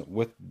present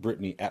with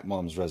Brittany at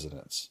Mom's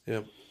residence.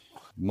 Yep.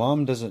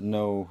 Mom doesn't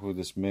know who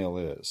this male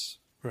is.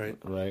 Right.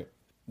 Right.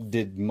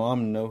 Did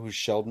Mom know who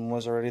Sheldon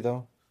was already,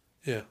 though?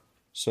 Yeah.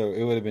 So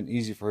it would have been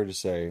easy for her to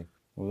say,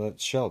 well,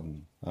 that's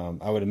Sheldon.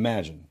 I would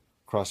imagine.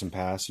 Crossing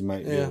paths, you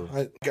might...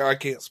 Yeah, I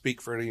can't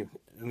speak for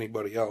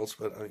anybody else,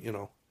 but,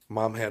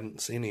 Mom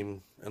hadn't seen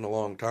him in a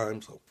long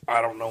time, so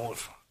I don't know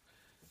if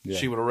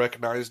she would have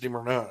recognized him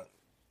or not.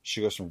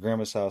 She goes from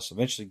Grandma's house,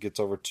 eventually gets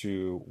over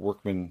to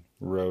Workman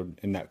Road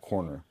in that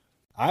corner.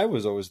 I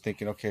was always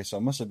thinking, okay, so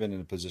it must have been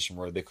in a position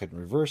where they couldn't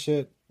reverse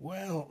it.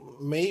 Well,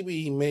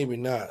 maybe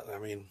not. I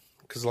mean,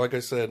 because like I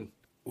said,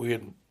 we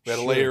had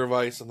a layer of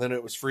ice, and then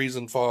it was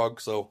freezing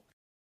fog, so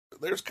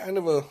there's kind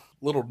of a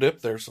little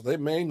dip there, so they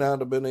may not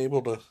have been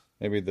able to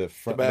maybe the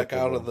front to back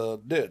out of the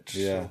ditch.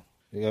 Yeah, so.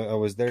 Yeah, I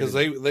was there because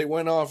they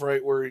went off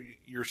right where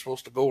you're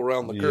supposed to go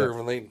around the curve,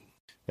 and they.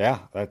 Yeah,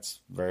 that's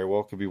very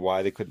well could be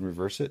why they couldn't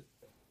reverse it.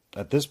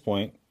 At this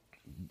point,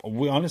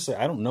 honestly,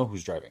 I don't know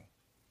who's driving.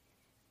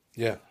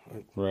 Yeah.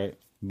 Right.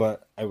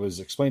 But it was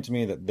explained to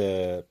me that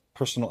the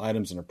personal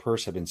items in her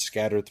purse had been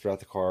scattered throughout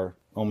the car,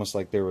 almost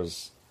like there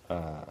was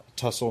a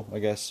tussle, I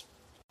guess.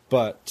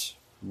 But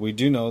we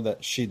do know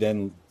that she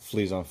then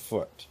flees on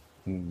foot,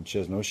 and she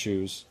has no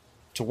shoes.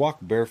 To walk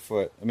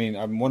barefoot, I mean,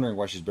 I'm wondering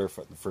why she's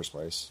barefoot in the first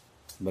place.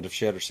 But if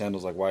she had her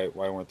sandals, like, why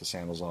weren't the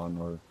sandals on?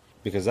 Or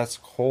because that's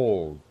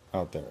cold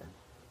out there.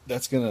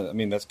 That's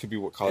that could be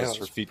what caused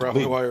her feet to bleed.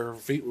 Probably why her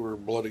feet were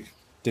bloody.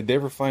 Did they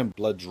ever find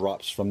blood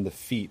drops from the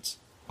feet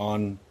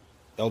on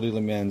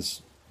elderly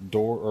man's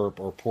door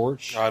or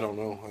porch? I don't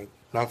know.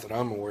 Not that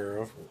I'm aware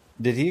of.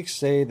 Did he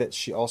say that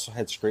she also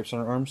had scrapes on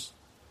her arms?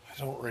 I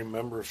don't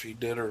remember if he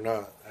did or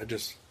not. I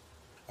just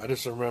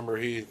remember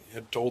he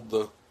had told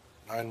the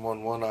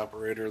 911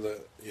 operator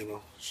that,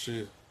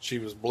 she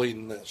was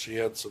bleeding, that she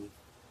had some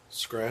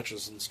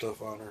scratches and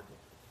stuff on her.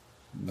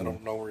 I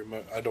don't know.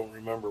 I don't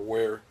remember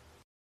where.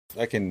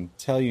 I can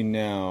tell you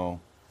now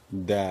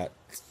that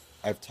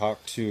I've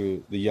talked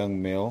to the young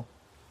male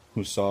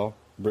who saw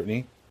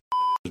Brittany.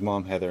 His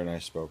mom, Heather, and I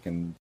spoke,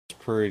 and was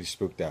pretty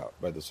spooked out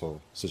by this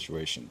whole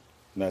situation.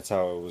 And that's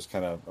how it was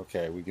kind of,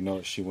 okay, we can know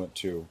that she went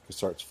to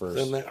Cassart's first.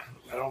 Then that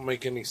don't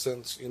make any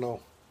sense,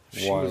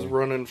 She was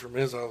running from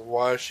his house.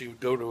 Why she would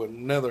go to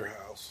another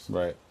house?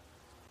 Right.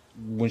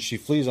 When she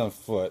flees on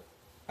foot,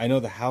 I know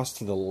the house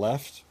to the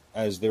left,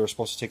 as they were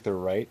supposed to take their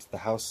right, the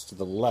house to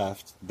the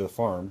left, the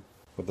farm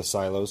with the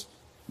silos,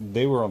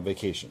 they were on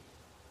vacation,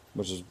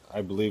 which is,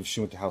 I believe she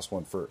went to house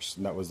 1 first,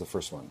 and that was the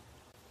first one.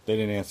 They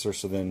didn't answer,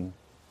 so then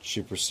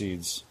she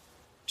proceeds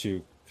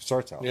to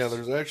Cassart's house. Yeah,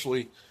 there's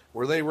actually,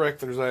 where they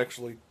wrecked, there's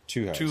actually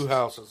two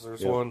houses.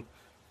 There's one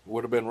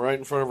would have been right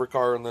in front of her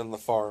car, and then the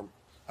farm.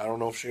 I don't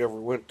know if she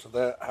ever went to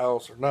that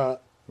house or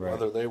not,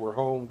 whether they were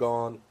home,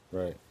 gone.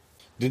 Right.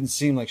 Didn't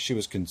seem like she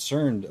was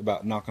concerned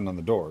about knocking on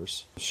the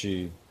doors.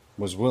 She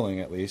was willing,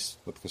 at least,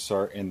 with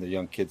Cassart and the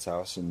young kid's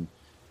house and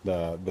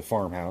the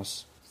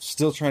farmhouse.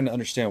 Still trying to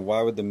understand,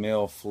 why would the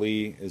male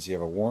flee? Does he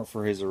have a warrant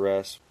for his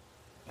arrest?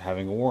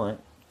 Having a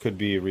warrant could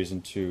be a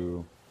reason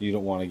to, you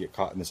don't want to get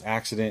caught in this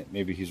accident.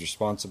 Maybe he's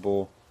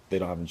responsible. They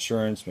don't have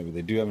insurance. Maybe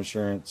they do have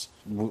insurance.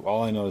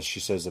 All I know is she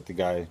says that the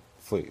guy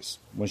flees.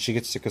 When she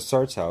gets to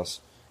Cassart's house,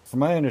 from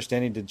my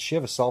understanding, did she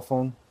have a cell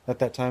phone at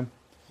that time?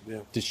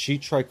 Yeah. Did she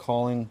try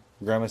calling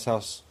Grandma's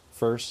house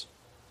first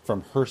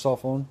from her cell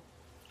phone?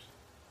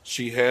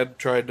 She had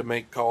tried to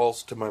make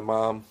calls to my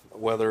mom,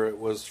 whether it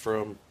was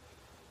from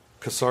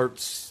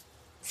Cassart's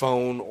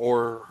phone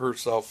or her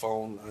cell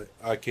phone.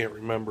 I can't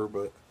remember,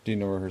 but... Do you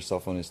know where her cell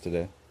phone is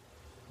today?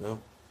 No.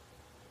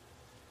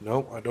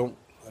 No, I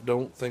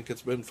don't think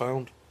it's been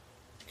found.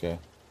 Okay.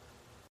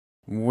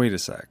 Wait a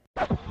sec.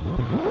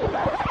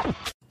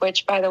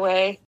 Which, by the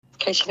way, in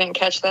case you didn't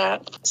catch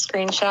that,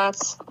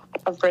 screenshots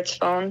of Britt's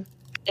phone,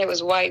 it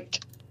was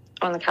wiped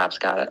when the cops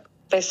got it.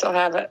 They still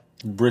have it.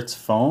 Britt's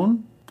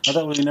phone? I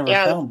thought we never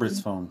found Britt's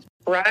phone.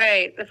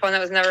 Right, the phone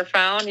that was never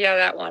found. Yeah,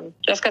 that one.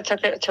 Jessica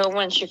took it to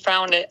when she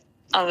found it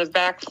on the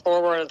back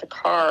forward of the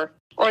car,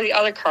 or the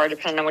other car,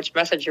 depending on which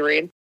message you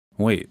read.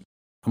 Wait,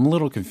 I'm a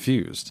little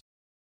confused.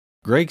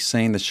 Greg's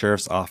saying the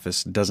sheriff's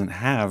office doesn't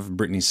have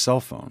Brittany's cell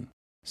phone.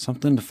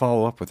 Something to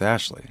follow up with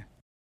Ashley.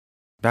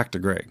 Back to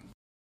Greg.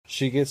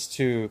 She gets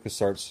to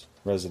Cassart's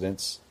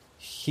residence.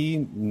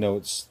 He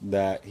notes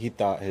that he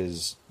thought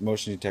his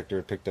motion detector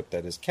had picked up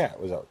that his cat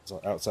was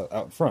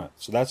out front.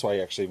 So that's why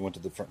he actually went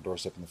to the front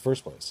doorstep in the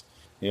first place.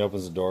 He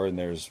opens the door and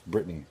there's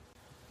Brittany.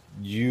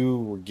 You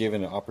were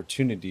given an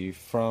opportunity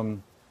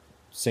from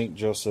St.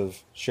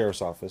 Joseph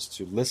Sheriff's Office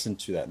to listen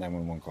to that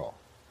 911 call.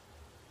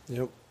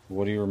 Yep.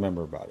 What do you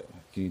remember about it?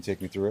 Can you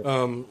take me through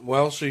it?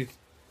 Well, she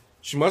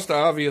must have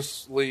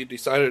obviously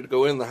decided to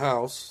go in the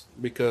house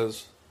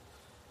because,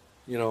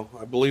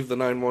 I believe the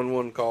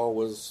 911 call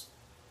was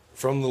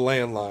from the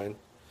landline,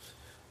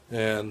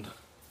 and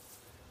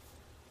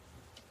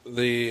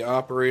the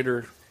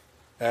operator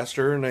asked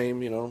her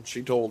name.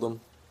 She told him.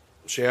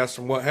 She asked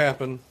him what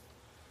happened.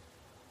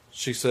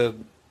 She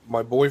said,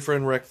 "My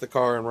boyfriend wrecked the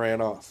car and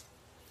ran off."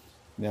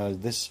 Now, is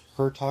this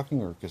her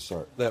talking or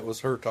Cassart? That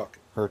was her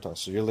talking. Her talk.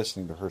 So you're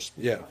listening to her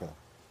speak. Yeah.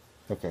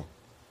 Okay.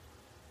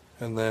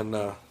 And then,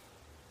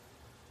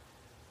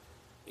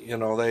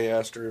 they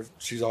asked her if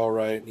she's all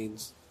right,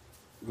 needs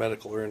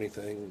medical or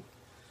anything.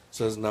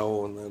 Says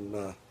no, and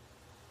then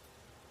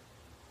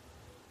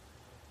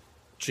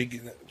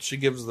she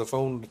gives the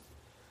phone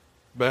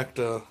back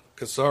to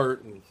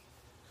Cassart, and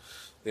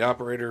the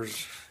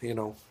operator's,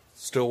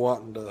 still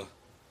wanting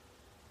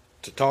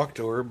to talk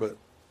to her, but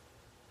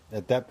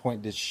at that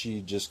point, did she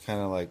just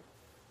kind of like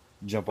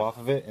jump off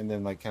of it and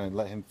then like kind of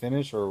let him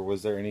finish, or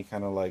was there any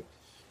kind of like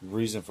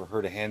reason for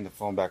her to hand the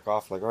phone back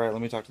off? Like, all right,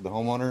 let me talk to the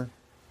homeowner.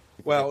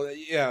 Well,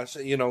 yeah, so,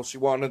 you know, she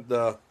wanted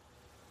the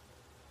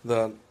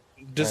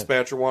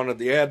dispatcher wanted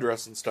the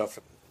address and stuff.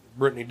 And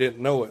Brittany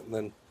didn't know it, and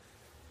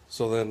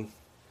then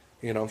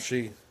you know,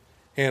 she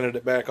handed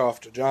it back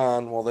off to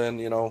John. Well, then,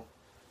 you know,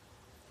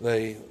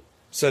 they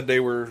said they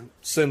were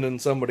sending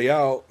somebody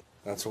out.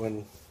 That's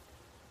when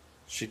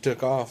she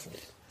took off.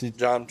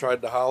 John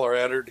tried to holler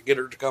at her to get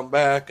her to come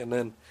back, and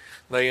then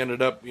they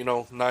ended up, you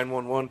know,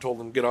 911 told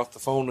them to get off the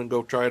phone and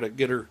go try to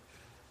get her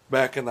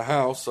back in the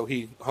house. So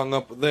he hung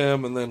up with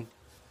them and then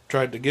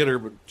tried to get her,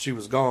 but she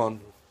was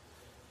gone.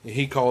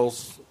 He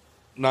calls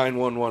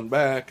 911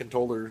 back and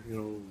told her, you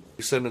know,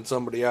 he's sending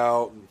somebody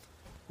out. And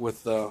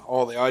with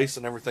all the ice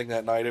and everything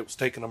that night, it was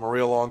taking them a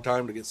real long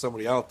time to get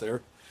somebody out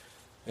there.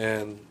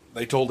 And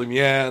they told him,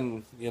 yeah,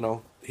 and, you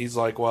know, he's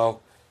like,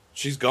 well,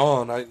 she's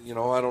gone. I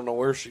don't know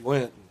where she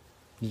went.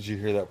 Did you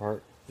hear that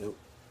part? Yep.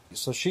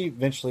 So she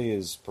eventually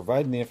is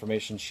providing the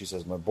information. She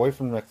says, my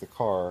boyfriend wrecked the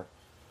car.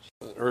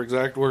 Her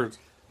exact words,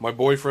 my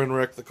boyfriend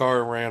wrecked the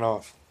car and ran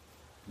off.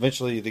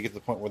 Eventually they get to the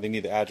point where they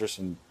need the address,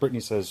 and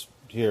Brittany says,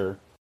 here.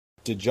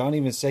 Did John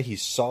even say he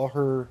saw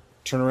her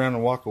turn around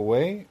and walk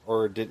away?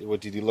 Or did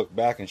he look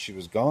back and she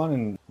was gone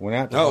and went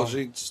out? No,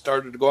 she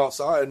started to go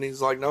outside, and he's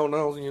like, no,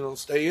 you know,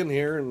 stay in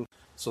here. And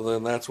so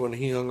then that's when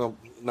he hung up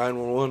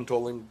 911,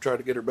 told him to try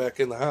to get her back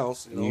in the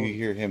house. You know? You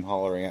hear him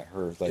hollering at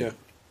her. Like, yeah.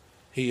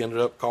 He ended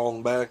up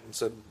calling back and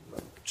said,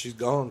 she's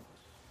gone.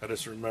 I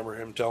just remember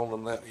him telling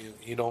him that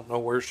he don't know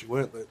where she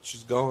went, that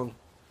she's gone.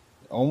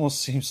 It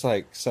almost seems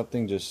like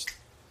something just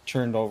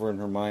turned over in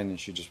her mind and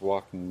she just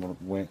walked and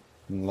went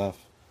and left.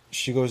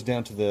 She goes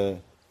down to the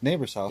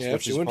neighbor's house. Yeah,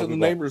 if she went to the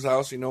neighbor's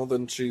house, you know,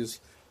 then she's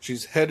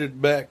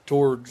headed back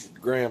towards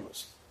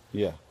Grandma's.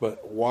 Yeah.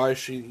 But why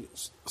she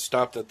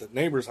stopped at the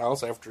neighbor's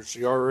house after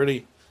she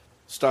already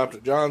stopped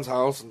at John's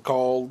house and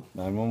called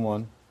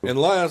 911.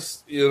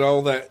 Unless, you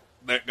know, that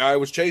guy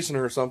was chasing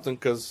her or something,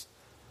 because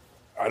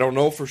I don't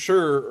know for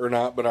sure or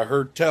not, but I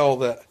heard tell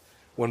that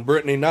when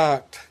Brittany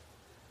knocked,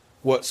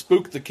 what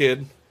spooked the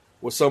kid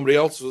was somebody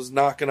else was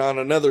knocking on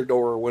another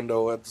door or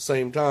window at the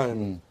same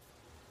time.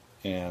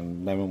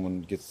 And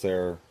 911 gets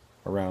there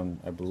around,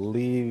 I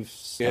believe...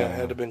 Yeah, it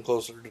had to have been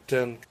closer to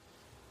 10.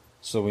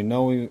 So we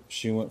know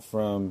she went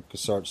from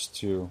Cassarts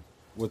to...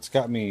 What's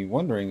got me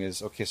wondering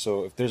is, okay,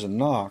 so if there's a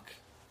knock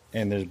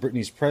and there's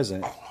Brittany's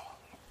present,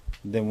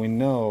 then we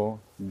know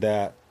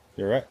that...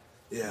 You're right?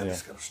 Yeah,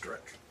 just got to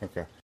stretch.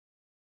 Okay.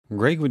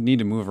 Greg would need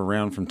to move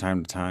around from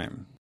time to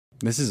time.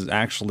 This is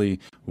actually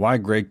why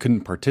Greg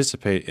couldn't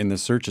participate in the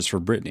searches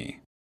for Brittany.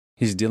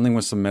 He's dealing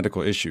with some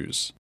medical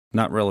issues,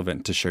 not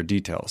relevant to share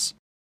details.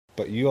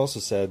 But you also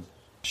said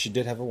she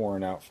did have a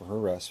warrant out for her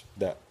arrest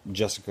that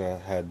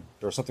Jessica had,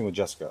 or something with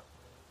Jessica.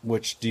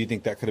 Which, do you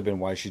think that could have been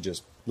why she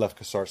just left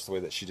Cassarts the way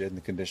that she did, in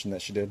the condition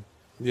that she did?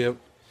 Yep.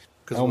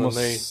 It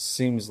almost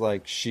seems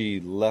like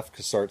she left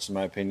Cassarts, in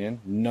my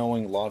opinion,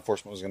 knowing law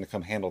enforcement was going to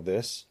come handle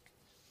this,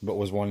 but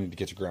was wanting to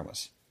get to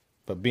Grandma's.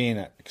 But being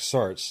at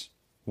Cassarts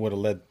would have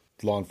led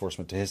law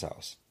enforcement to his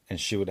house, and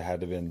she would have had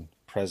to have been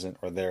present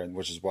or there,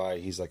 which is why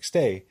he's like,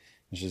 stay.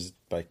 And she's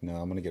like, no,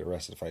 I'm going to get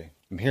arrested if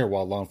I'm here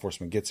while law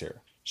enforcement gets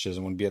here. She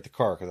doesn't want to be at the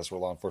car because that's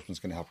where law enforcement's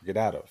going to help her get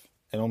out of.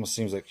 It almost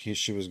seems like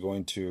she was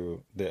going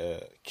to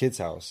the kid's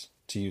house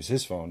to use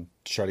his phone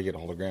to try to get a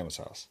hold of Grandma's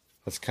house.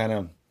 That's kind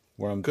of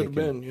where I'm Could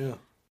thinking. have been, yeah.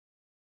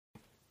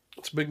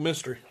 It's a big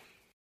mystery.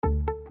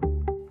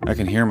 I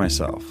can hear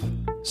myself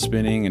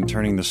spinning and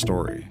turning the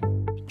story,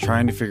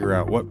 trying to figure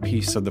out what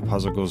piece of the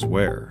puzzle goes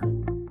where.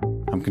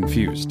 I'm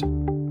confused.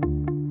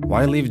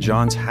 Why leave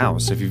John's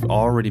house if you've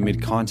already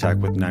made contact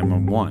with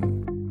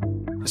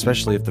 911?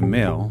 Especially if the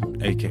male,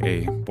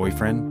 aka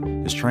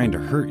boyfriend, is trying to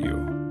hurt you.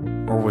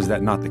 Or was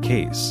that not the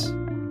case?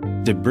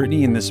 Did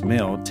Brittany and this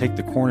male take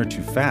the corner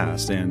too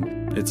fast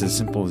and it's as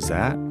simple as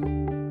that?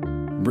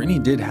 Brittany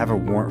did have a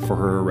warrant for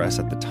her arrest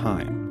at the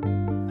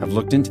time. I've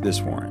looked into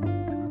this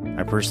warrant.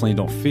 I personally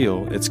don't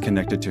feel it's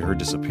connected to her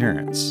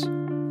disappearance.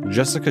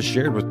 Jessica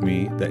shared with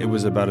me that it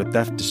was about a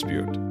theft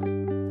dispute.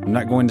 I'm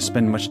not going to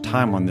spend much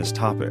time on this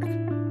topic,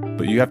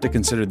 but you have to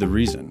consider the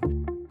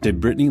reason.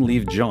 Did Brittany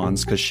leave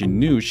John's because she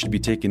knew she'd be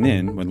taken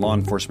in when law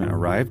enforcement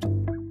arrived?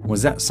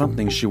 Was that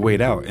something she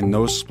weighed out in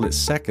those split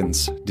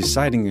seconds,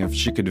 deciding if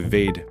she could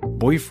evade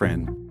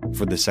boyfriend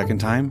for the second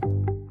time?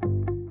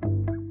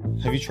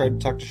 Have you tried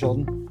to talk to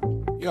Sheldon?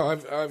 Yeah,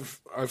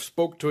 I've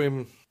spoke to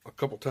him a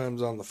couple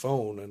times on the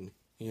phone, and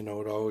you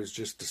know, it always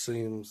just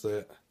seems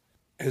that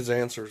his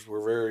answers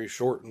were very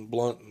short and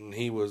blunt, and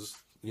he was,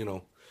 you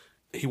know,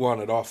 he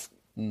wanted off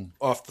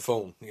the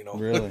phone, you know.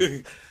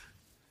 Really?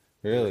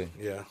 Really?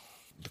 Yeah.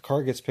 The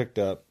car gets picked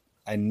up.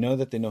 I know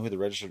that they know who the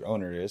registered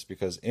owner is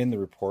because in the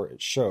report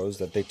it shows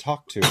that they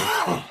talked to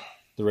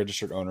the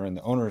registered owner, and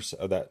the owner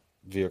of that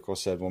vehicle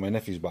said, well, my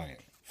nephew's buying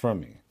it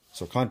from me,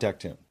 so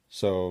contact him.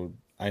 So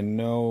I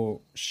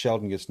know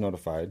Sheldon gets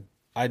notified.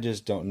 I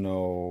just don't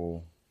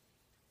know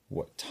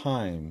what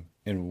time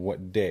and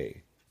what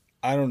day.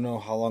 I don't know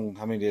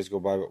how many days go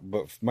by,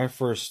 but my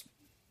first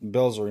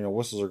bells or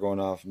whistles are going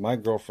off. My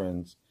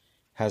girlfriend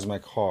has my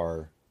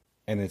car,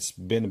 and it's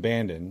been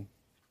abandoned.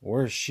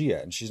 Where is she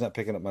at? And she's not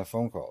picking up my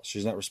phone calls.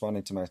 She's not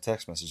responding to my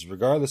text messages.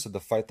 Regardless of the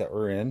fight that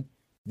we're in,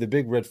 the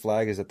big red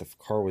flag is that the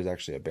car was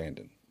actually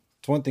abandoned.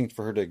 It's one thing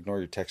for her to ignore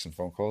your texts and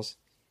phone calls.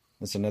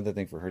 It's another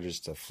thing for her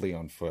just to flee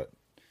on foot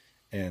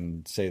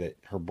and say that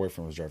her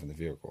boyfriend was driving the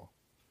vehicle.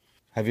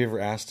 Have you ever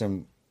asked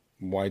him,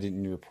 why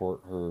didn't you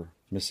report her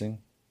missing?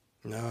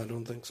 No, I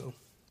don't think so.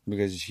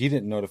 Because he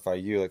didn't notify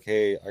you, like,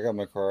 hey, I got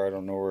my car. I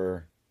don't know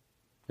where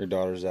your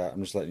daughter's at.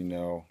 I'm just letting you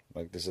know,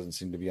 like, this doesn't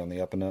seem to be on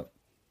the up and up.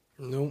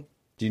 Nope.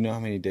 Do you know how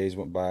many days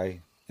went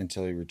by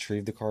until he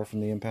retrieved the car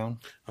from the impound?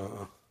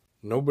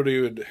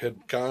 Nobody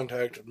had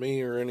contacted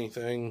me or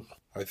anything.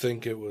 I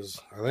think it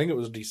was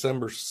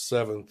December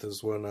 7th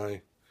is when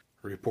I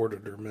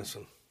reported her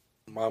missing.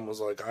 Mom was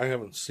like, I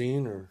haven't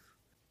seen or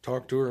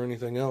talked to her or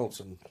anything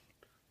else. And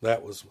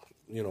that was,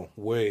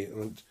 way.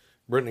 And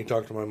Brittany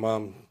talked to my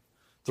mom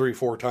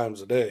 3-4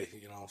 times a day,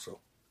 so.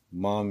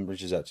 Mom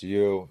reaches out to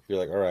you. You're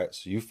like, all right,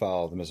 so you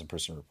file the missing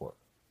person report.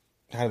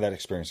 How did that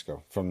experience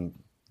go? From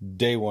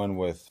day one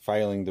with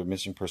filing the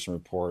missing person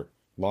report,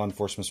 law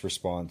enforcement's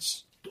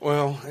response.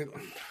 Well,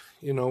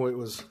 it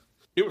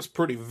was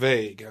pretty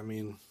vague. I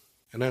mean,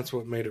 and that's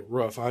what made it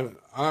rough.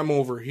 I'm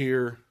over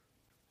here,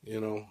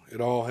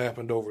 it all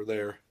happened over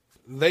there.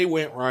 They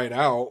went right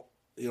out,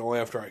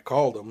 after I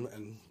called them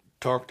and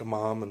talked to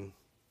Mom and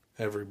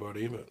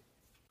everybody, but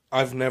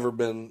I've never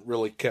been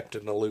really kept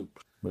in the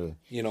loop. Really?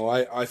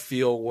 I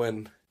feel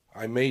when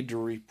I made the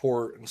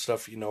report and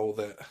stuff,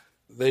 that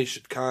they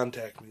should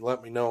contact me,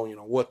 let me know,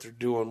 what they're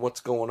doing,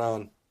 what's going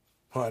on.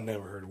 Well, I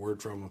never heard a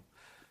word from them.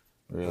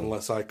 Really?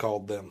 Unless I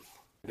called them.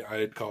 I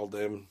had called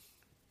them,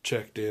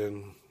 checked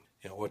in,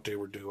 what they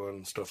were doing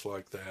and stuff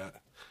like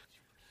that.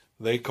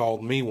 They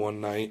called me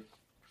one night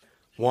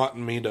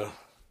wanting me to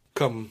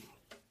come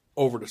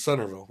over to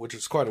Centerville, which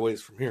is quite a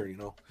ways from here,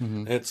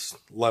 Mm-hmm. It's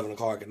 11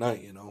 o'clock at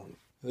night,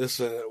 This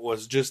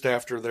was just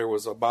after there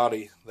was a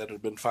body that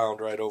had been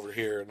found right over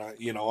here. And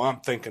I'm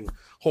thinking,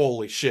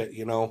 holy shit,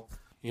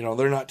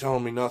 they're not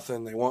telling me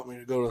nothing. They want me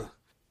to go to,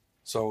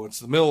 so it's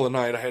the middle of the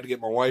night. I had to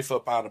get my wife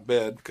up out of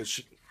bed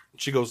because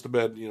she goes to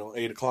bed,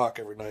 8 o'clock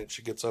every night.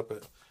 She gets up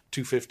at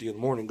 2:50 in the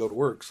morning, go to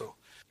work. So,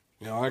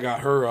 I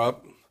got her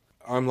up.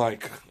 I'm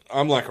like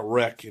a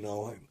wreck,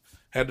 I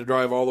had to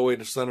drive all the way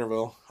to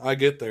Centerville. I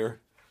get there.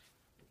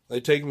 They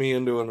take me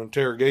into an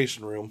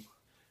interrogation room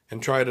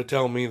and try to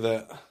tell me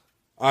that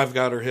I've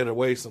got her hid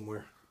away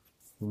somewhere.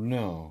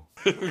 No.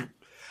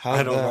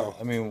 I don't know.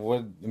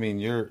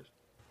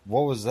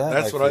 What was that?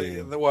 That's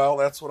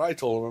that's what I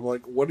told him. I'm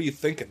like, what are you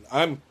thinking?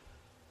 I'm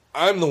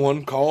the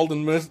one called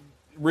and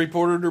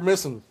reported her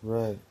missing.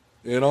 Right.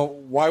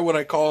 Why would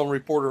I call and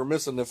report her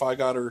missing if I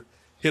got her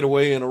hid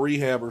away in a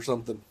rehab or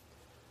something?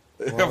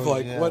 Well, I'm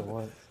like, yeah,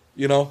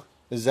 what?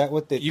 Is that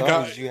what they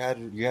thought? You had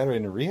her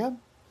in a rehab?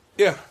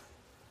 Yeah.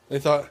 They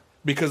thought,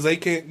 because they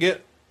can't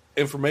get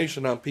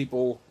information on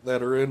people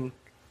that are in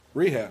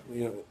rehab,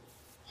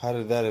 How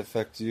did that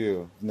affect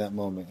you in that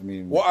moment?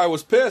 Well, I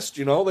was pissed,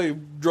 They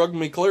drugged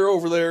me clear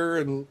over there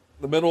in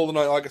the middle of the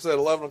night, like I said,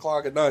 11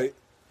 o'clock at night,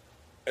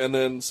 and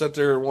then sat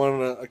there and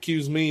wanted to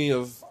accuse me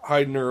of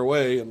hiding her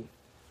away. And,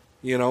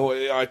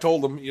 I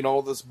told them,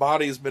 this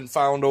body's been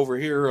found over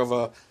here of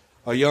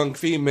a young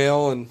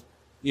female, and,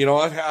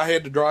 I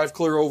had to drive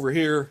clear over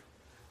here,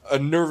 a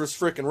nervous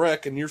freaking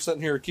wreck, and you're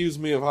sitting here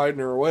accusing me of hiding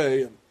her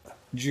away. And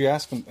did you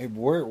ask them, hey,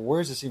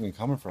 where is this even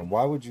coming from?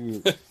 Why would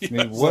you?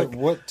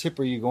 What tip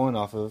are you going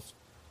off of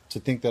to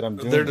think that I'm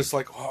doing? They're just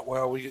like, oh,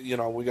 well,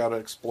 we got to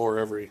explore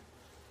every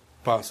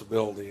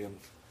possibility, and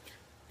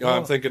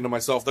I'm thinking to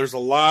myself, there's a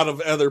lot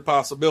of other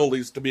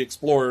possibilities to be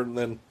explored, and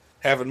then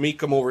having me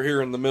come over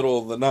here in the middle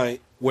of the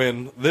night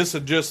when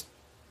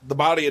the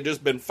body had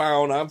just been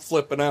found. I'm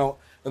flipping out,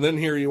 and then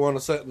here you want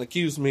to sit and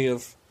accuse me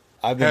of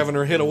having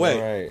her hid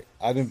away. Right.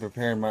 I've been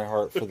preparing my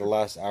heart for the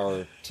last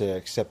hour to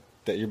accept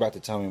that you're about to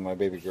tell me my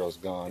baby girl's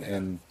gone,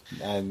 and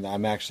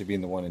I'm actually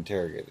being the one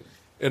interrogated.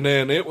 And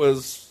then it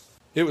was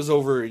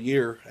over a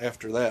year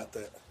after that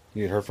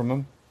you had heard from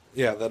him.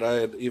 Yeah, that I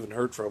had even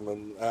heard from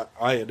him, and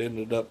I had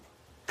ended up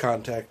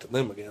contacting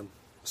them again.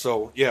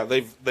 So yeah,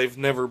 they've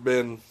never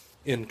been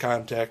in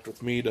contact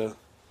with me to,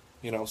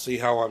 see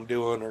how I'm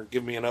doing or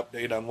give me an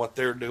update on what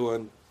they're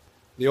doing.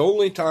 The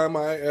only time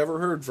I ever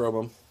heard from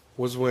them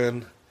was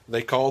when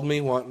they called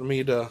me wanting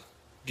me to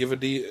give a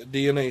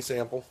DNA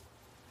sample.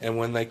 And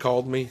when they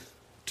called me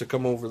to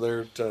come over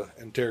there to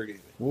interrogate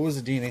me. What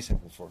was the DNA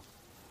sample for?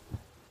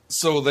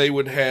 So they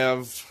would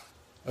have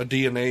a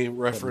DNA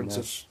reference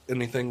if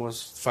anything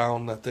was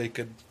found that they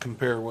could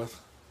compare with.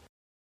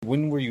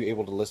 When were you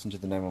able to listen to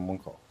the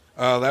 911 call?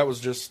 That was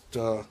just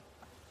a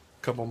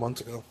couple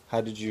months ago. How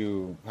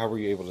were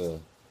you able to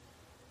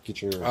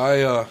get your...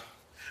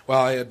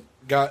 I had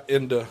got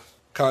into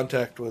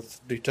contact with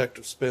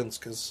Detective Spence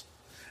because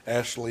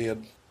Ashley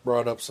had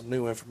brought up some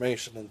new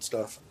information and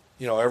stuff.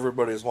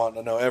 Everybody's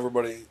wanting to know.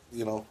 Everybody,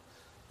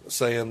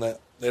 saying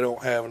that they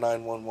don't have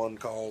 911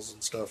 calls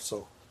and stuff.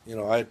 So,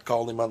 I had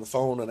called him on the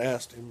phone and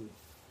asked him.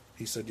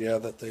 He said, yeah,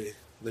 that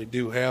they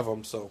do have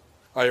them. So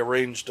I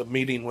arranged a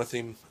meeting with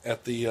him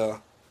at the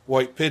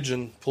White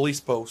Pigeon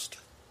police post,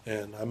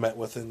 and I met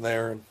with him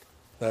there, and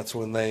that's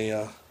when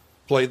they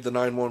played the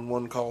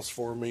 911 calls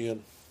for me,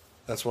 and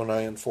that's when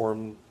I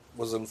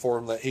was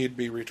informed that he'd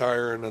be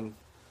retiring and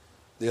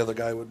the other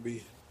guy would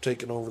be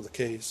taking over the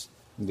case.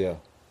 Yeah.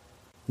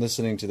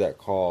 Listening to that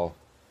call,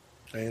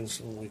 I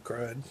instantly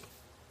cried.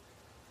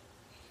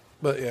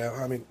 But yeah,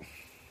 I mean,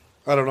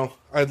 I don't know.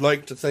 I'd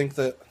like to think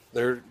that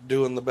they're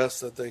doing the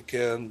best that they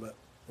can, but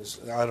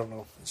I don't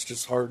know. It's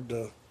just hard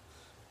to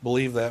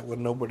believe that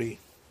when nobody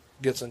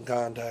gets in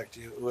contact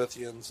with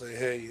you and say,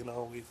 hey, you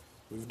know,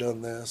 we've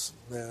done this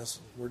and this,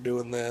 and we're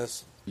doing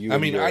this.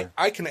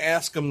 I can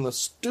ask them the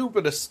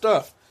stupidest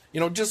stuff, you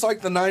know, just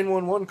like the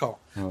 911 call.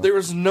 Oh. There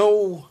was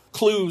no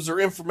clues or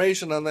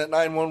information on that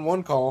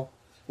 911 call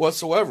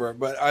whatsoever,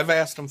 but I've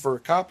asked them for a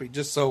copy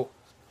just so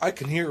I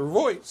can hear her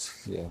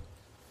voice. Yeah.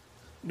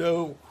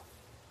 No.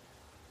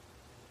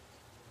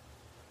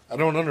 I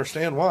don't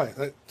understand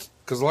why.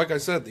 Because like I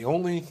said, the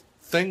only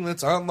thing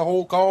that's on the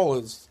whole call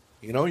is,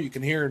 you know, you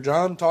can hear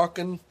John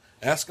talking,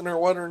 asking her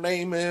what her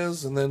name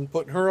is, and then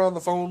putting her on the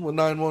phone with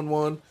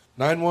 911.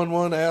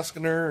 911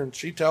 asking her, and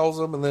she tells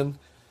them, and then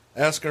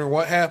asking her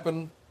what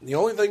happened. The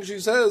only thing she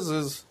says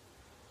is,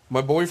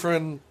 my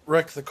boyfriend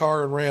wrecked the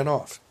car and ran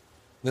off.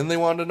 Then they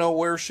wanted to know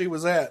where she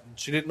was at, and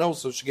she didn't know,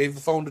 so she gave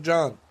the phone to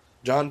John.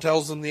 John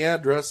tells them the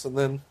address, and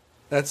then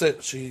that's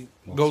it. She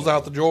goes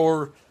out the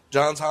door.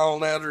 John's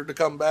howling at her to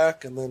come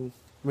back, and then,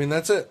 I mean,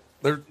 that's it.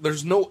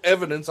 There's no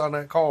evidence on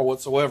that call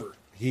whatsoever.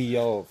 He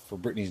yelled for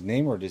Brittany's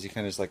name, or does he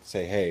kind of just like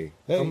say, hey,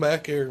 come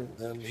back here?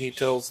 And he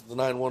tells the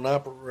 911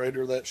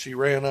 operator that she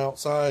ran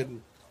outside,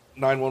 and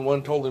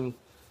 911 told him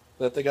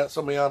that they got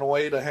somebody on the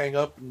way to hang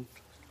up and,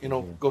 you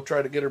know, go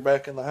try to get her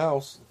back in the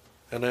house.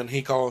 And then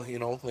he called, you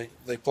know,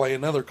 they play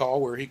another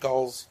call where he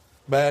calls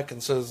back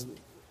and says,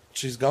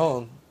 she's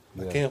gone.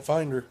 I can't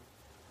find her.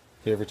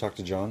 You ever talked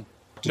to John?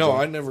 No,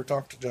 I never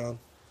talked to John.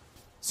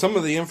 Some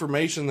of the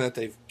information that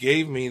they've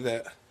gave me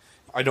that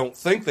I don't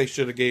think they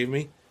should have gave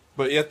me,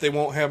 but yet they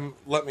won't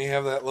let me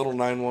have that little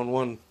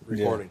 911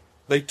 recording.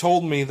 Yeah. They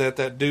told me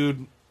that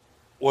dude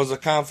was a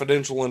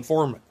confidential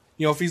informant.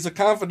 You know, if he's a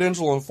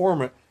confidential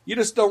informant, you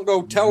just don't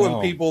go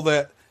telling people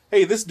that,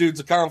 hey, this dude's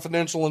a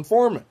confidential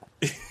informant.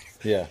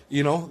 Yeah.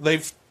 You know,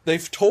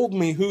 they've told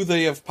me who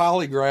they have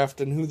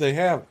polygraphed and who they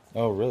haven't.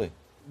 Oh, really?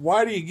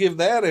 Why do you give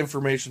that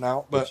information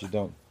out? But you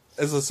don't.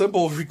 As a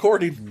simple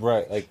recording.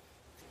 Right. Like,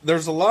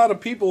 there's a lot of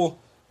people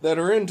that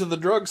are into the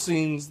drug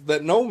scenes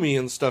that know me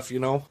and stuff, you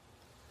know.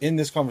 In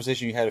this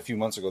conversation you had a few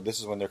months ago, this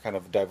is when they're kind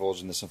of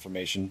divulging this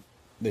information.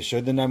 They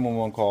showed the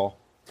 911 call,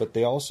 but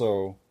they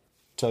also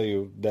tell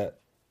you that,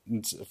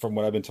 from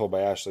what I've been told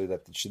by Ashley,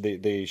 that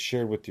they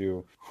shared with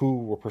you who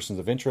were persons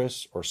of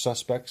interest or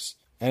suspects.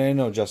 And I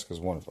know Jessica's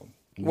one of them.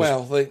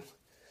 Well,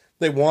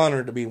 they want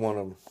her to be one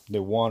of them. They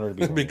want her to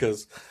be one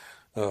because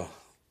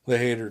they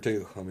hate her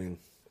too. I mean,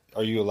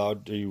 are you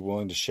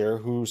willing to share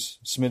who's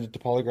submitted to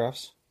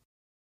polygraphs?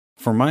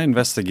 For my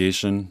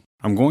investigation,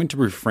 I'm going to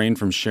refrain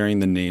from sharing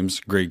the names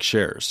Greg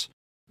shares,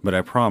 but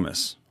I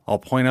promise I'll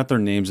point out their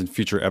names in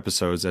future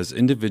episodes as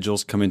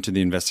individuals come into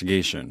the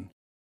investigation.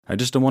 I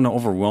just don't want to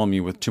overwhelm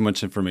you with too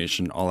much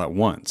information all at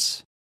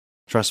once.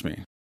 Trust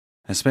me,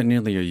 I spent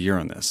nearly a year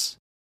on this.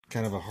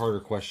 Kind of a harder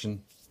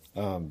question.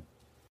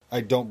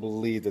 I don't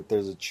believe that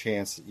there's a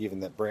chance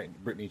even that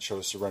Brittany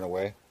chose to run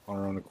away on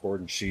her own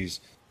accord, and she's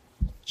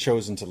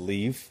chosen to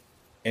leave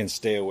and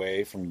stay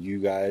away from you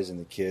guys and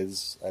the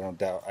kids. I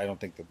don't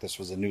think that this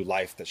was a new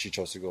life that she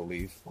chose to go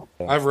leave.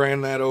 I've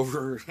ran that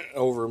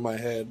over my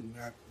head.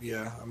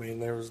 I mean,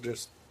 there was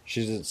just...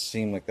 She doesn't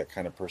seem like that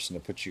kind of person to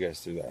put you guys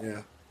through that.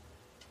 Yeah.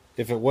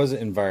 If it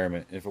wasn't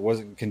environment, if it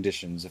wasn't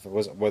conditions, if it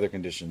wasn't weather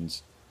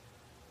conditions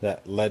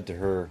that led to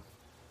her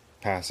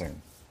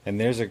passing, and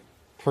there's a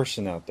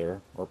person out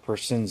there or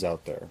persons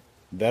out there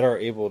that are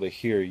able to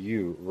hear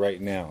you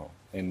right now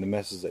and the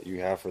message that you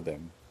have for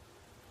them,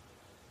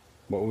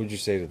 what would you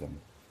say to them?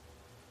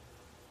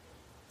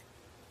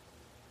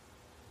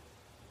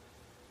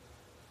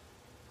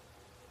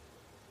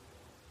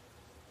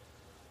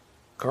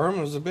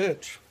 Karma's a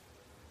bitch.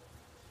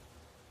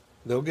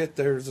 They'll get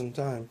theirs in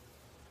time.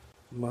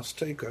 Must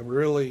take a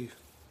really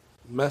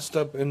messed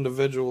up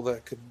individual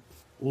that could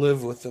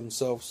live with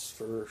themselves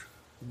for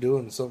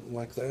doing something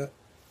like that.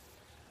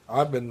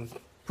 I've been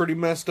pretty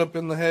messed up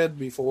in the head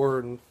before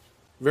and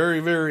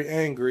very, very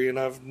angry, and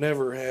I've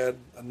never had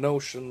a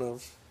notion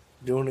of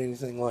doing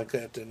anything like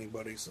that to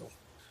anybody, so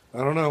I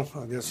don't know.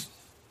 I guess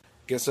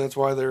that's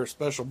why they're a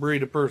special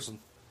breed of person.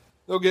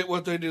 They'll get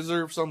what they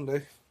deserve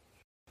someday.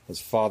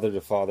 As father to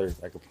father,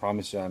 I can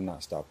promise you I'm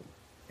not stopping.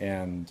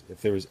 And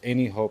if there was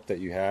any hope that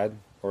you had,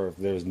 or if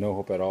there was no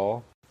hope at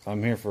all,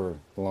 I'm here for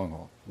the long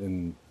haul.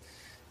 And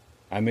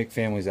I make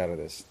families out of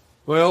this.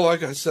 Well,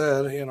 like I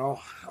said, you know,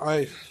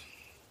 I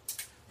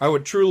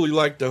would truly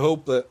like to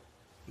hope that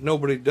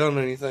nobody done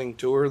anything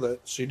to her, that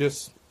she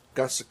just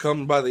got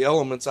succumbed by the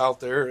elements out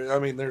there. I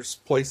mean, there's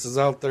places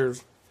out there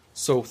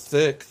so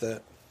thick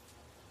that,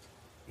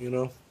 you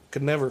know,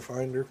 could never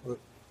find her. But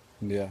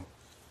yeah,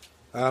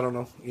 I don't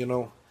know. You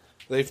know,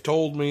 they've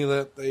told me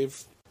that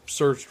they've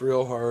searched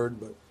real hard,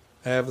 but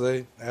have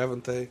they?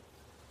 Haven't they?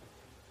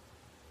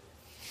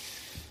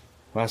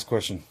 Last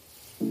question.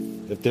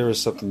 If there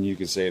was something you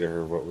could say to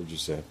her, what would you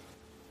say?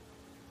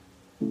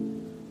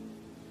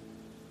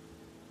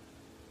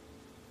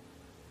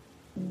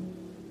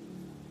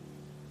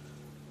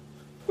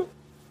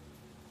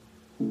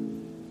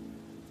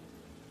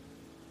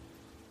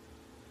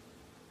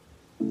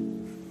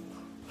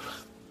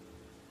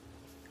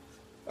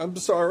 I'm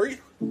sorry.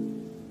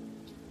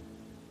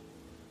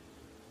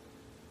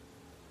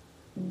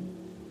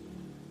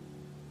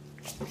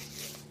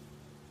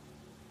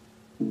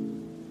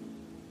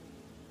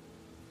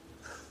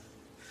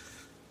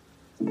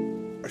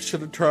 I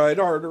should have tried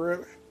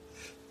harder. I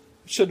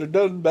should have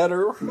done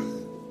better.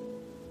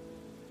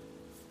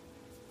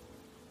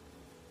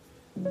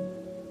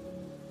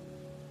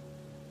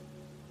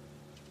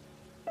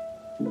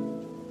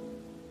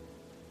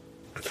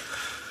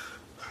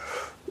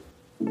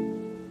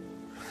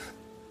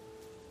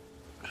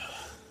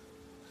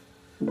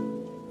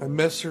 I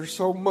miss her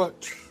so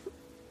much.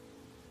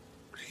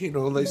 You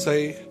know, they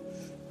say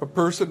a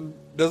person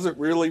doesn't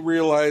really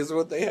realize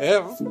what they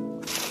have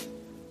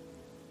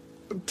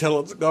until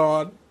it's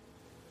gone.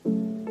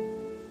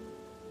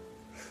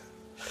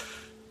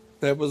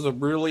 That was a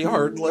really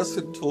hard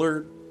lesson to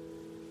learn.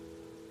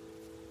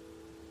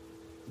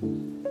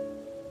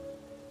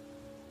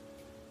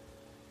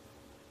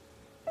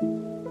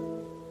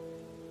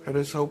 I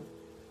just hope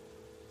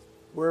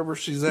wherever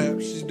she's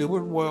at, she's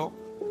doing well.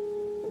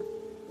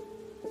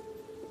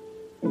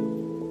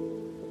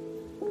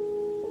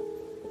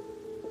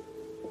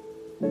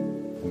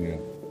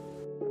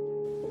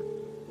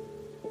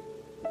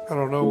 I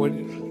don't know,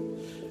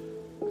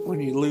 when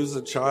you lose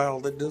a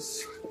child, it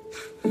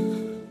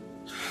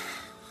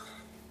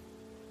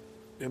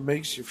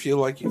makes you feel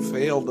like you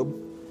failed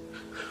them.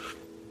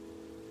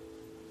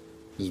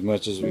 As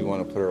much as we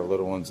want to put our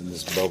little ones in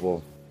this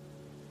bubble,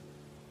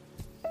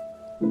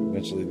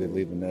 eventually they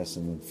leave the nest,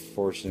 and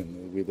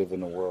unfortunately we live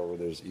in a world where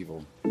there's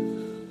evil.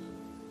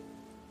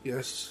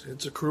 Yes,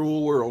 it's a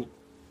cruel world.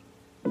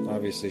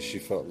 Obviously she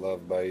felt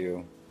loved by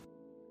you.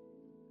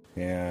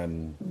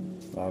 And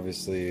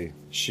obviously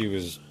she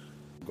was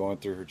going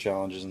through her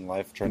challenges in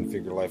life, trying to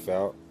figure life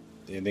out.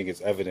 I think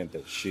it's evident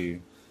that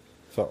she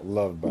felt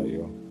loved by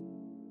you.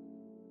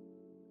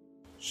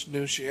 She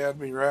knew she had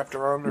me wrapped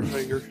around her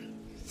finger.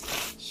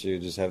 She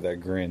would just have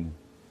that grin.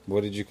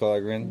 What did you call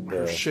that grin?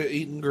 Her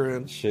shit-eating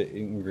grin.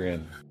 Shit-eating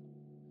grin.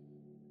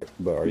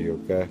 But are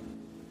you okay?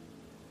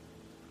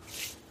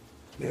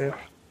 Yeah.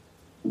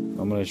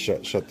 I'm gonna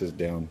shut this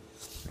down.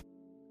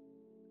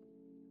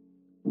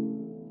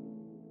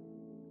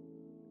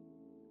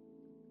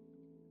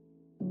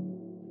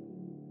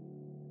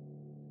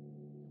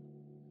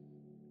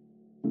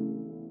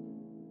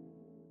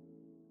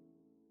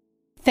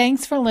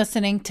 Thanks for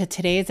listening to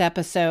today's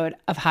episode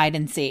of Hide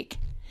and Seek.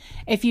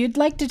 If you'd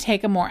like to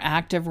take a more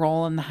active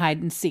role in the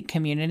hide and seek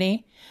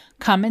community,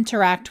 come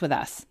interact with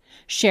us.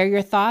 Share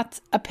your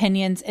thoughts,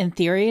 opinions, and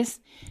theories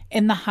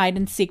in the Hide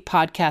and Seek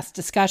podcast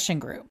discussion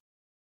group.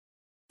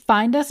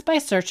 Find us by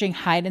searching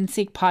Hide and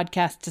Seek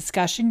podcast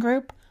discussion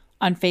group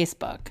on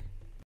Facebook.